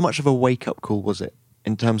 How much of a wake-up call was it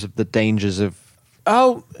in terms of the dangers of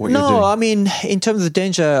Oh, what you're no, doing? I mean, in terms of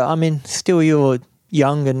danger, I mean, still you're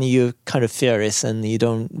young and you're kind of fearless and you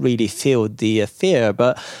don't really feel the fear.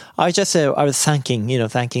 But I was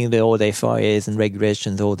thanking all the FIAs and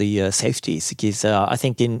regulations, all the safeties, because I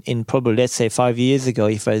think in probably, let's say 5 years ago,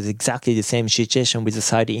 if I was exactly the same situation with the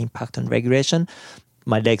side impact on regulation,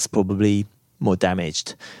 my legs probably more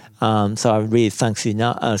damaged. So I really thanks you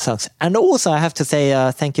now. Thanks. And also I have to say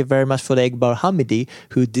thank you very much for the Eghbal Hamidi,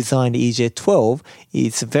 who designed EJ12.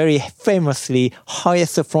 It's very famously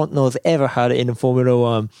highest front nose ever had in Formula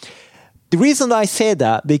One. The reason I say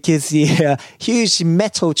that because the huge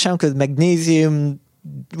metal chunk of magnesium,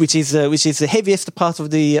 which is the heaviest part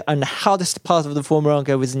of and hardest part of the Formula One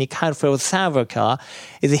car with Nick Hadfield's Sauber car,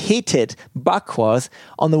 is hit backwards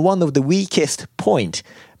on one of the weakest point.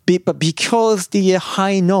 But because the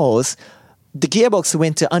high nose, the gearbox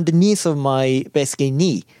went underneath of my basically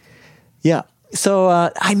knee. Yeah. So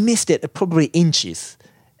I missed it probably inches.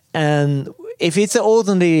 And if it's an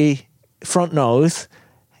ordinary front nose,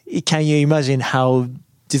 can you imagine how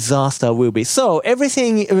disaster will be? So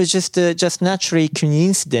everything, it was just naturally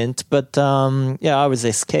coincident. But I was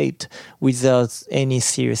escaped without any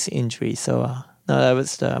serious injury. So no, that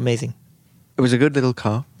was amazing. It was a good little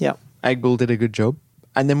car. Yeah. Eghbal did a good job.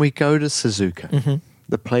 And then we go to Suzuka,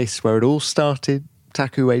 the place where it all started,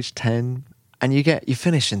 Taku age 10, and you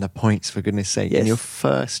finish in the points, for goodness sake, in your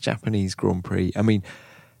first Japanese Grand Prix. I mean,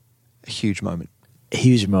 a huge moment.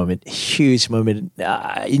 Huge moment.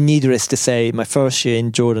 Needless to say, my first year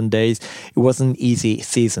in Jordan days, it wasn't an easy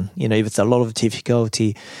season. It was a lot of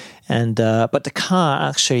difficulty. And but the car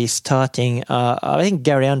actually starting, I think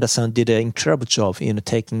Gary Anderson did an incredible job,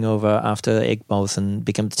 taking over after Eghbal's and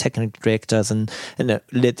become the technical directors, and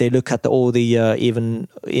they look at all the even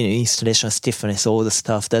installation stiffness, all the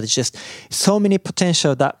stuff that is just so many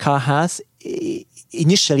potential that car has.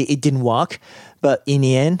 Initially, it didn't work. But in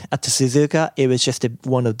the end, at the Suzuka, it was just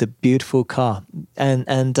one of the beautiful car.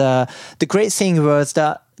 And the great thing was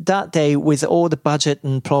that day, with all the budget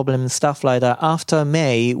and problems and stuff like that, after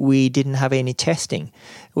May, we didn't have any testing.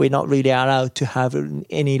 We're not really allowed to have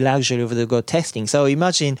any luxury of the go testing. So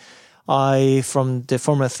imagine from the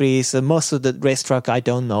Formula 3, so most of the racetrack, I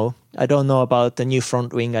don't know. I don't know about the new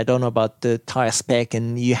front wing. I don't know about the tire spec.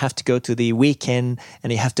 And you have to go to the weekend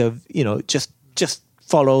and you have to, just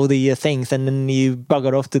follow the things, and then you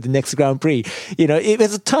bugger off to the next Grand Prix. It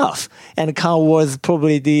was tough, and the car was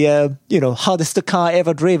probably the hardest car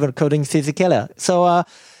ever driven, according to Fisichella. So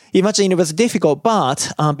imagine it was difficult.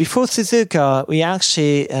 But before Suzuka, we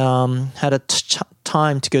actually had a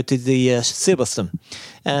time to go to the Silverstone,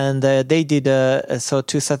 and they did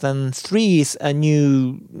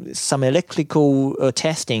 2003's some electrical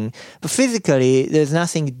testing, but physically there's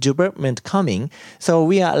nothing development coming, so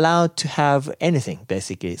we are allowed to have anything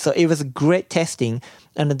basically. So it was a great testing,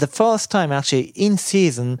 and the first time actually in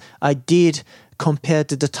season I did compare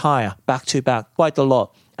to the tire back to back quite a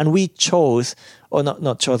lot. And we chose, or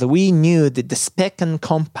not chose, we knew that the spec and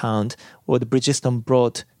compound or the Bridgestone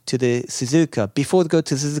brought to the Suzuka, before we go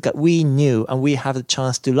to Suzuka, we knew and we had a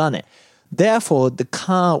chance to run it. Therefore, the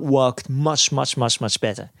car worked much, much, much, much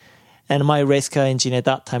better. And my race car engineer at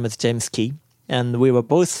that time was James Key. And we were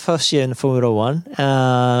both first year in Formula One.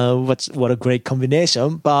 What a great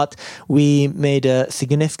combination. But we made a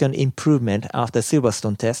significant improvement after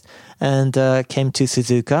Silverstone test and came to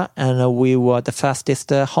Suzuka. And we were the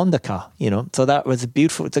fastest Honda car, So that was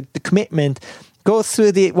beautiful. The commitment goes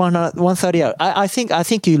through the 130 hours. I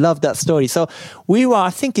think you love that story. So we were,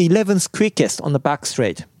 I think, 11th quickest on the back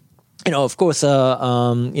straight. Of course,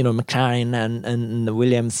 McLaren and the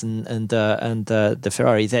Williams and the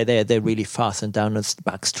Ferraris, they're really fast and down the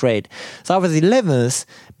back straight. So I was 11th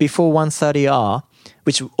before 130R,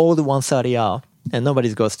 which all the 130R, and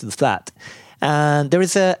nobody goes to the flat. And there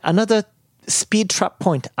is another speed trap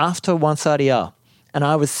point after 130R, and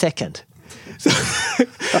I was second. So,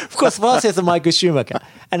 of course, first is Michael Schumacher,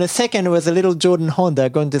 and the second was a little Jordan Honda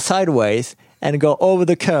going to sideways and go over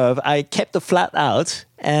the curve. I kept the flat out,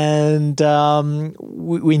 and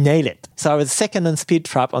we nailed it. So I was second on speed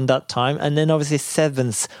trap on that time, and then obviously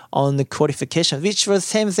seventh on the qualification, which was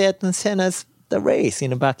same as Ayrton Senna's the race,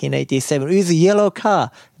 back in 87. It was a yellow car,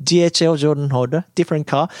 GHL Jordan Honda, different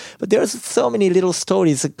car. But there's so many little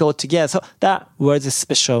stories that go together. So that was a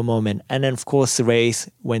special moment. And then, of course, the race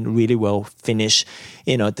went really well, finished,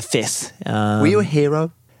 the fifth. Were you a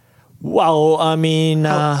hero? Wow, I mean...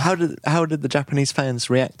 How did the Japanese fans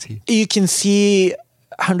react to you? You can see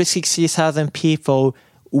 160,000 people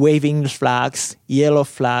waving flags, yellow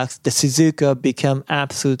flags. The Suzuka became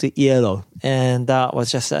absolutely yellow. And that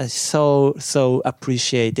was just so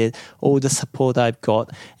appreciated, all the support I've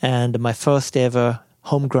got. And my first ever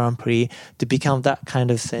home Grand Prix to become that kind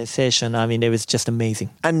of sensation. I mean, it was just amazing.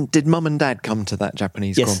 And did mum and dad come to that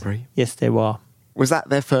Japanese Grand Prix? Yes, they were. Was that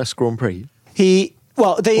their first Grand Prix? They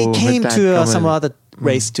Or came had dad to come some early? other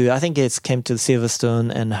race too. I think it came to Silverstone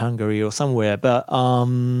and Hungary or somewhere. But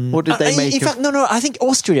What did they make in of- fact, no, I think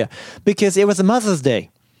Austria, because it was a Mother's Day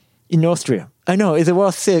in Austria. I know, it's a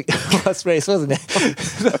worst race, wasn't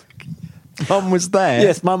it? Mum was there?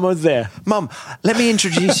 Yes, Mum was there. Mum, let me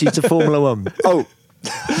introduce you to Formula One. Oh,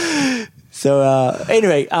 So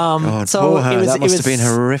anyway, God, so poor her. it was, that must it was, have been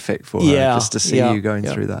horrific for her, Yeah, just to see yeah, you going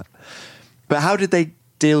yeah. through that. But how did they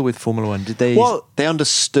deal with Formula One? Did they they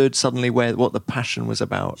understood suddenly what the passion was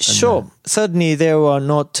about? And, Sure. Certainly, they were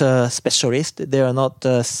not specialists. They are not,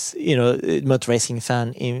 motor racing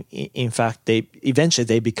fan. In fact, they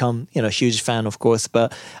eventually become, huge fan, of course.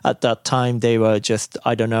 But at that time, they were just,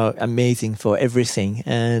 amazing for everything.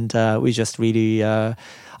 And we just really,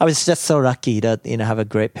 I was just so lucky that have a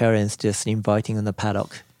great parents just inviting on the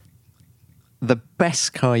paddock. the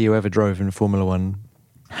best car you ever drove in Formula One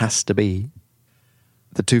has to be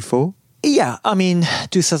the 2.4? Yeah, I mean,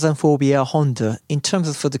 2004 BR Honda, in terms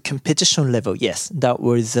of for the competition level, yes, that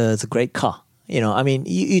was the great car. I mean,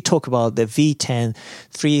 you talk about the V10,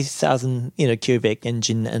 3,000, cubic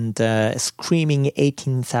engine and screaming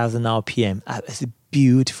 18,000 RPM. It's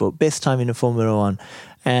beautiful, best time in the Formula One.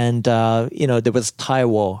 And, there was tire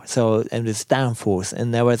war, and there's downforce.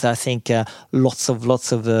 And there was, I think, lots of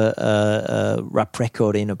lap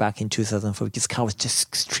record, back in 2004, because the car was just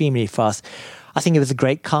extremely fast. I think it was a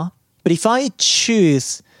great car. But if I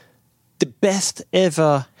choose the best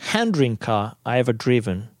ever handling car I ever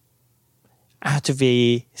driven, I had to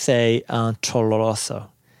be, say, Toro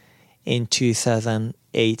Rosso in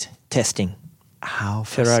 2008 testing. How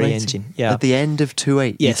Ferrari fascinating. engine, yeah. At the end of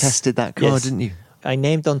 2.8, Yes. you tested that car, Yes. didn't you? I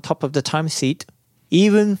named on top of the time seat,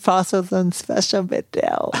 even faster than Sebastian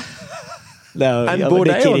Vettel. No, And I'm Bourdais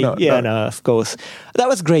only or kidding. not? Yeah, No. no, of course. That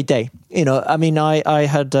was a great day. I mean, I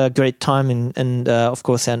had a great time and of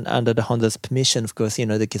course, and under the Honda's permission, of course,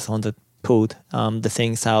 because Honda pulled the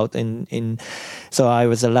things out so I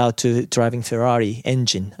was allowed to driving Ferrari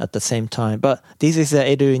engine at the same time. But this is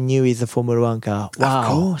Edu Newey is a Formula One car. Wow. Of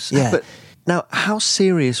course. Yeah. But now, how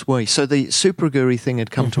serious were you? So the Super Aguri thing had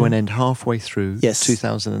come to an end halfway through Yes.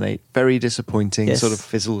 2008. Very disappointing, Yes. sort of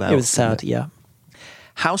fizzled out. It was sad, didn't it? yeah.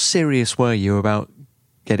 How serious were you about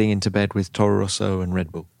getting into bed with Toro Rosso and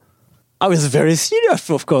Red Bull? I was very serious,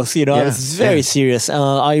 of course. I Yeah, was very yeah. serious.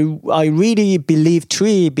 I really believed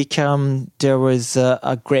TUI there was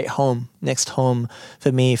a great next home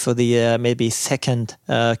for me for the maybe second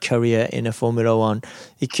career in a Formula One,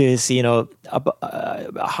 because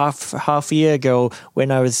half a year ago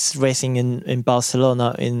when I was racing in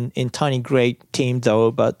Barcelona in tiny great team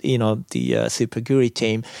though, but the Super Aguri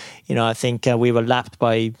team, I think we were lapped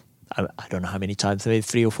by. I don't know how many times, maybe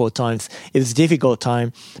 3 or 4 times. It was a difficult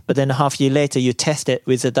time. But then a half year later, you test it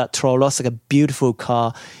with that Toro Rosso, like a beautiful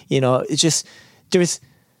car. It's just, there is,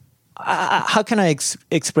 how can I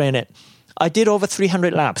explain it? I did over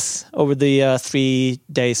 300 laps over the 3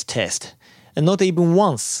 days test. And not even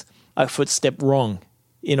once I footstep wrong.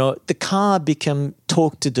 The car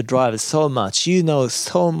talk to the driver so much,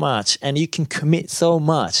 so much, and you can commit so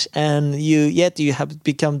much, and you have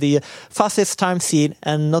become the fastest time seat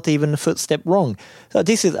and not even a footstep wrong. So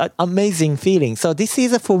this is an amazing feeling. So this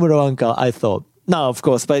is a Formula One car, I thought. No, of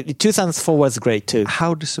course, but 2004 was great too.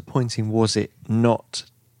 How disappointing was it not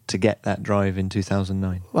to get that drive in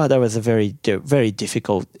 2009? Well, that was a very, very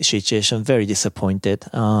difficult situation. Very disappointed.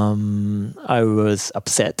 I was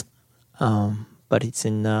upset. But it's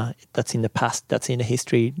that's in the past. That's in the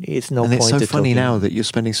history. It's no And point. it's so to funny talking. now that you're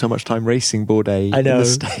spending so much time racing Bourdais I know. in the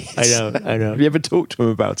States. I know. Have you ever talked to him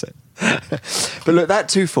about it? But look, that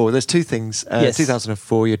 2.4, there's two things. Yes.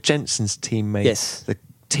 2004, you're Jensen's teammate. Yes. The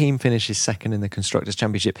team finishes second in the Constructors'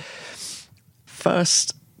 Championship.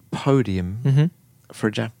 First podium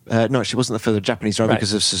for no, she wasn't for the Japanese driver Right.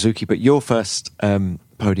 because of Suzuki, but your first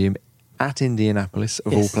podium at Indianapolis,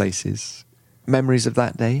 of all Yes. places. Memories of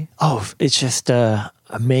that day? Oh, it's just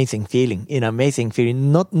amazing feeling. Amazing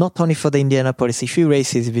feeling. Not only for the Indianapolis, a few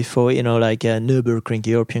races before, like Nürburgring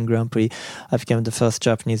European Grand Prix, I became the first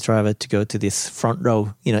Japanese driver to go to this front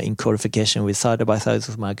row, in qualification with side by side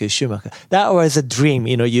with Michael Schumacher. That was a dream.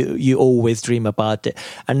 You always dream about it.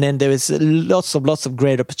 And then there was lots of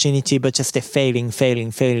great opportunity, but just a failing.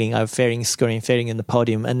 I'm failing in the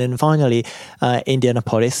podium. And then finally,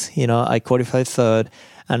 Indianapolis, I qualified third.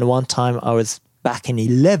 And one time I was back in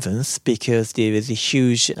 11th because there was a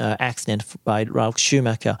huge accident by Ralf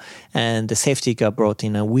Schumacher and the safety car brought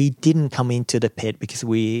in, and we didn't come into the pit because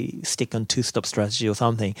we stick on two-stop strategy or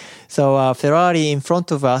something. So Ferrari in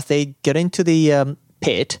front of us, they get into the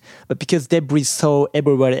pit, but because debris so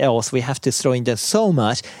everywhere else, we have to slow in them so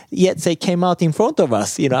much, yet they came out in front of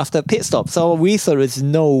us, after pit stop. So we thought there's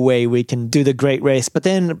no way we can do the great race. But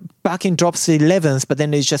then back in drops to 11th, but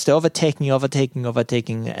then it's just overtaking,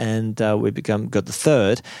 and we got the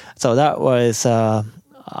third. So that was,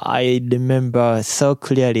 I remember so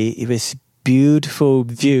clearly, it was beautiful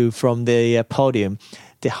view from the podium.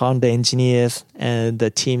 The Honda engineers and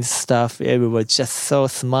the team staff, everyone just so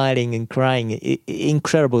smiling and crying.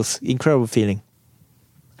 Incredible feeling.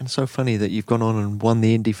 And so funny that you've gone on and won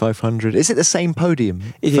the Indy 500. Is it the same podium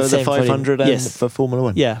for the 500 podium. and for Formula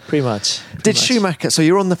One? Yeah, pretty much. Did Schumacher, so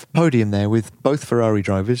you're on the podium there with both Ferrari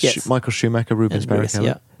drivers, yes. Michael Schumacher, Rubens Barrichello.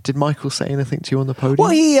 Yeah. Did Michael say anything to you on the podium?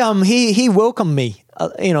 Well, he welcomed me.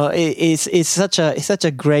 It's such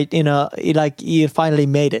a great, like you finally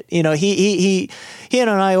made it. He and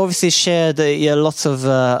I obviously shared lots of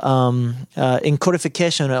in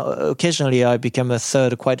qualification. Occasionally, I became a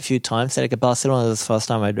third quite a few times. Like Barcelona was the first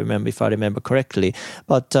time I remember, if I remember correctly.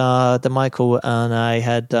 But the Michael and I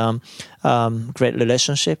had great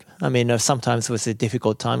relationship. I mean, sometimes it was a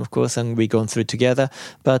difficult time, of course, and we gone through together.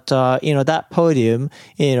 But that podium,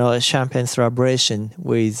 champagne celebration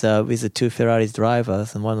with the two Ferrari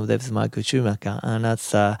drivers, and one of them is Michael Schumacher, and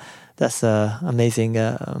that's an amazing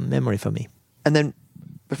memory for me. And then,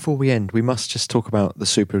 before we end, we must just talk about the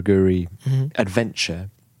Super Aguri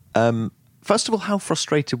adventure. First of all, how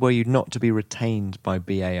frustrated were you not to be retained by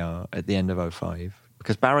BAR at the end of 2005?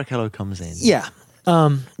 Because Barrichello comes in. Yeah.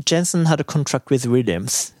 Jensen had a contract with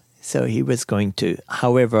Williams, so he was going to.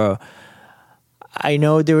 However, I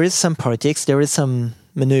know there is some politics, there is some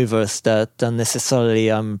maneuvers that don't necessarily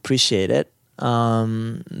appreciated,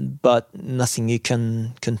 but nothing you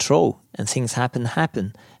can control, and things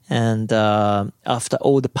happen. And after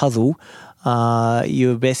all the puzzle,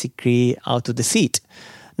 you're basically out of the seat.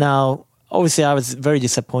 Now, obviously, I was very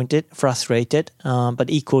disappointed, frustrated, but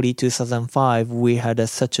equally 2005, we had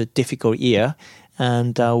such a difficult year,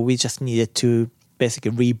 and we just needed to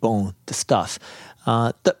basically reborn the stuff.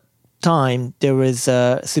 The time, there was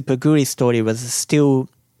Super Aguri story was still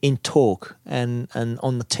in talk and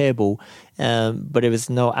on the table, but it was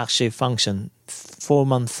no actual function. 4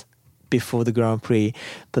 months before the Grand Prix,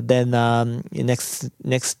 but then next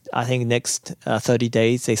 30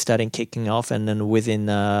 days they started kicking off, and then within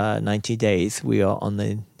 90 days we are on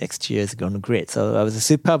the next year's Grand Grid. So it was a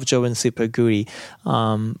superb job in Super Aguri,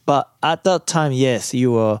 but at that time, yes,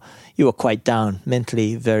 you were quite down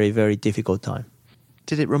mentally. Very, very difficult time.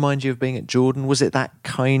 Did it remind you of being at Jordan? Was it that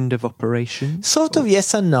kind of operation? Sort of,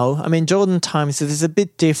 yes and no. I mean, Jordan times is a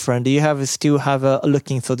bit different. You still have a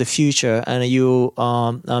looking for the future, and you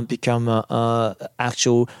become a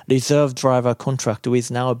actual reserve driver contract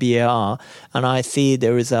with now BAR. And I see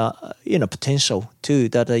there is a potential too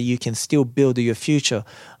that you can still build your future.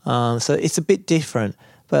 So it's a bit different.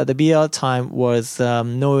 But the BR time was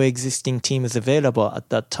no existing teams available at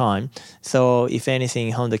that time. So if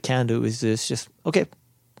anything, Honda can do is just, okay,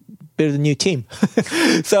 build a new team.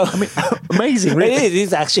 So I mean, amazing, really. It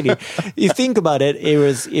is actually. You think about it, it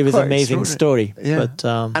was an amazing story. Yeah. But,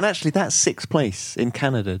 and actually, that 6th place in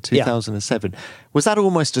Canada, 2007, was that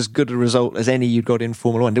almost as good a result as any you got in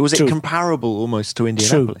Formula One? Was it comparable almost to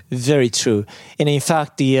Indianapolis? True, very true. And in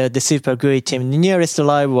fact, the Super Aguri team, the nearest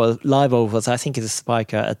rival was, I think, it's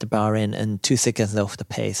Spiker at the Bahrain, and 2 seconds off the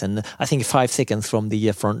pace, and I think 5 seconds from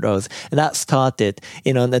the front rows. And that started,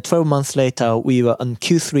 and 12 months later, we were on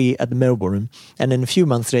Q3 at Melbourne, and then a few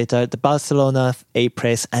months later, the Barcelona 8th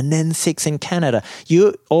place, and then 6 in Canada.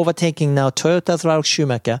 You're overtaking now Toyota's Ralf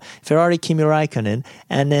Schumacher, Ferrari Kimi Raikkonen,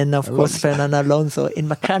 and then, of course, Fernando Alonso in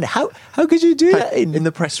McLaren. How could you do that? In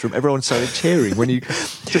the press room, everyone started cheering when you,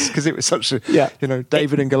 just because it was such a,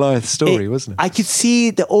 David and Goliath story, wasn't it? I could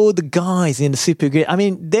see all the guys in the Super Aguri. I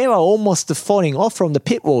mean, they were almost falling off from the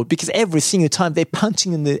pit wall because every single time they're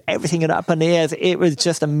punching in everything up in the air. It was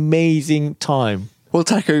just amazing time. Well,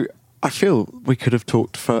 Taku, I feel we could have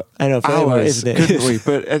talked for hours, couldn't we?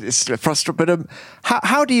 But it's frustrating. But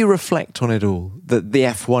how do you reflect on it all, the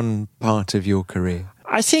F1 part of your career?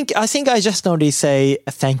 I think I just only say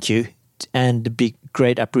thank you and big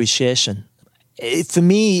great appreciation. For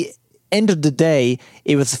me, end of the day,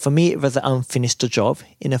 it was an unfinished job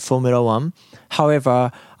in a Formula One.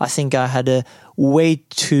 However, I think I had a way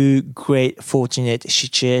too great fortunate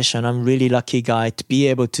situation. I'm really lucky guy to be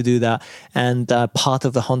able to do that, and part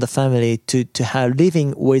of the Honda family to have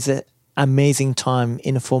living with amazing time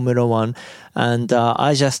in Formula One, and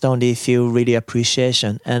I just only feel really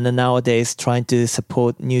appreciation. And nowadays, trying to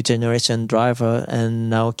support new generation driver,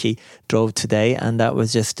 and Naoki drove today, and that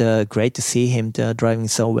was just great to see him driving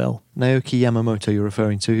so well. Naoki Yamamoto, you're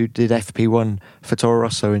referring to, who did FP1 for Toro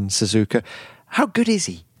Rosso in Suzuka. How good is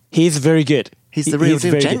he? He's very good. He's the real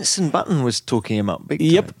deal. Jenson Button was talking him up big time.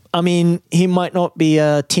 Yep. I mean, he might not be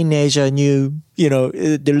a teenager,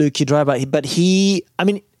 the rookie driver, but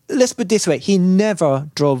let's put it this way. He never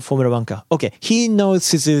drove Formula One car. Okay, he knows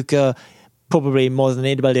Suzuka probably more than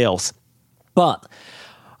anybody else. But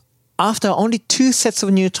after only 2 sets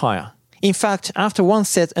of new tire, in fact, after 1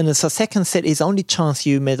 set and the second set is the only chance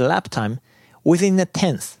you made a lap time, within the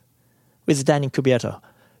 10th with Danny Kvyat.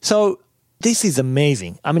 So this is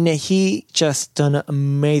amazing. I mean, he just done an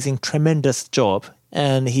amazing, tremendous job,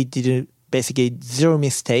 and he did basically zero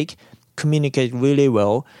mistake, communicate really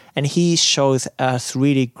well, and he shows us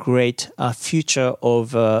really great future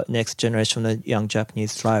of next generation of young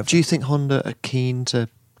Japanese drivers. Do you think Honda are keen to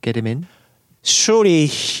get him in? Surely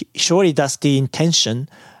that's the intention,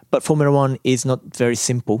 but Formula One is not very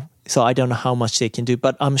simple, so I don't know how much they can do,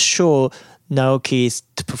 but I'm sure Naoki's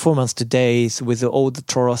performance today is with all the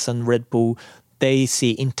Toros and Red Bull, they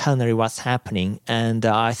see internally what's happening, and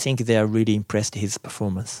I think they are really impressed with his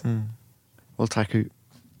performance. Well, Taku,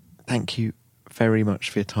 thank you very much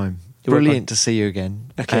for your time. You're Brilliant welcome. to see you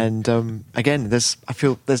again. Okay. And again, I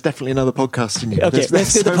feel there's definitely another podcast in you. Okay,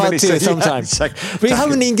 let's do the part 2 sometime. We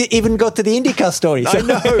haven't even got to the IndyCar story. So. I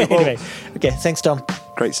know. Anyway, okay, thanks, Tom.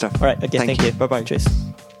 Great stuff. All right, okay, thank you. Bye-bye. Cheers.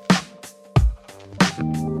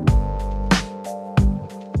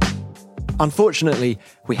 Unfortunately,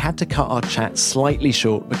 we had to cut our chat slightly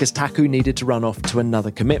short because Taku needed to run off to another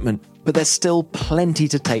commitment, but there's still plenty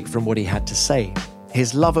to take from what he had to say.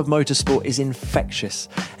 His love of motorsport is infectious,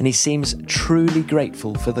 and he seems truly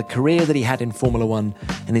grateful for the career that he had in Formula One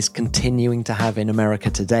and is continuing to have in America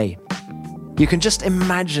today. You can just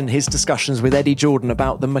imagine his discussions with Eddie Jordan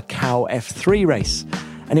about the Macau F3 race,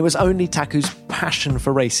 and it was only Taku's passion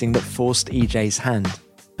for racing that forced EJ's hand.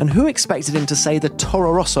 And who expected him to say the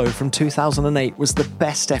Toro Rosso from 2008 was the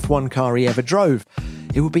best F1 car he ever drove?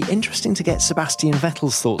 It would be interesting to get Sebastian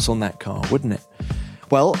Vettel's thoughts on that car, wouldn't it?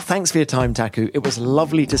 Well, thanks for your time, Taku. It was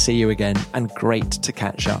lovely to see you again and great to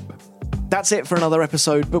catch up. That's it for another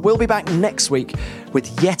episode, but we'll be back next week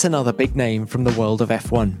with yet another big name from the world of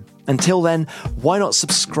F1. Until then, why not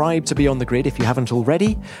subscribe to Beyond the Grid if you haven't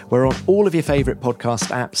already? We're on all of your favourite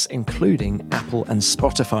podcast apps, including Apple and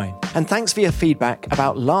Spotify. And thanks for your feedback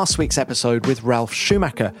about last week's episode with Ralf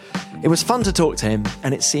Schumacher. It was fun to talk to him,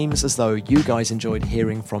 and it seems as though you guys enjoyed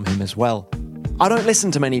hearing from him as well. I don't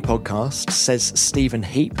listen to many podcasts, says Stephen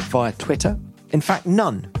Heap via Twitter. In fact,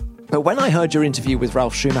 none. But when I heard your interview with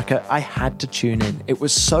Ralf Schumacher, I had to tune in. It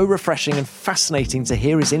was so refreshing and fascinating to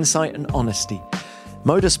hear his insight and honesty.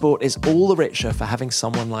 Motorsport is all the richer for having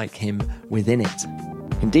someone like him within it.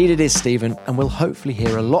 Indeed it is, Stephen, and we'll hopefully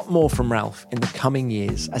hear a lot more from Ralf in the coming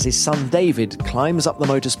years as his son David climbs up the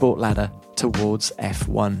motorsport ladder towards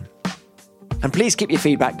F1. And please keep your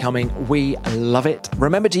feedback coming. We love it.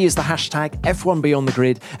 Remember to use the hashtag F1 Beyond the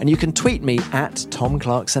Grid, and you can tweet me at Tom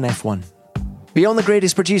Clarkson F1. Beyond the Grid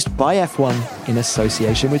is produced by F1 in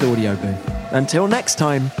association with Audio Boo. Until next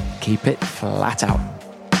time, keep it flat out.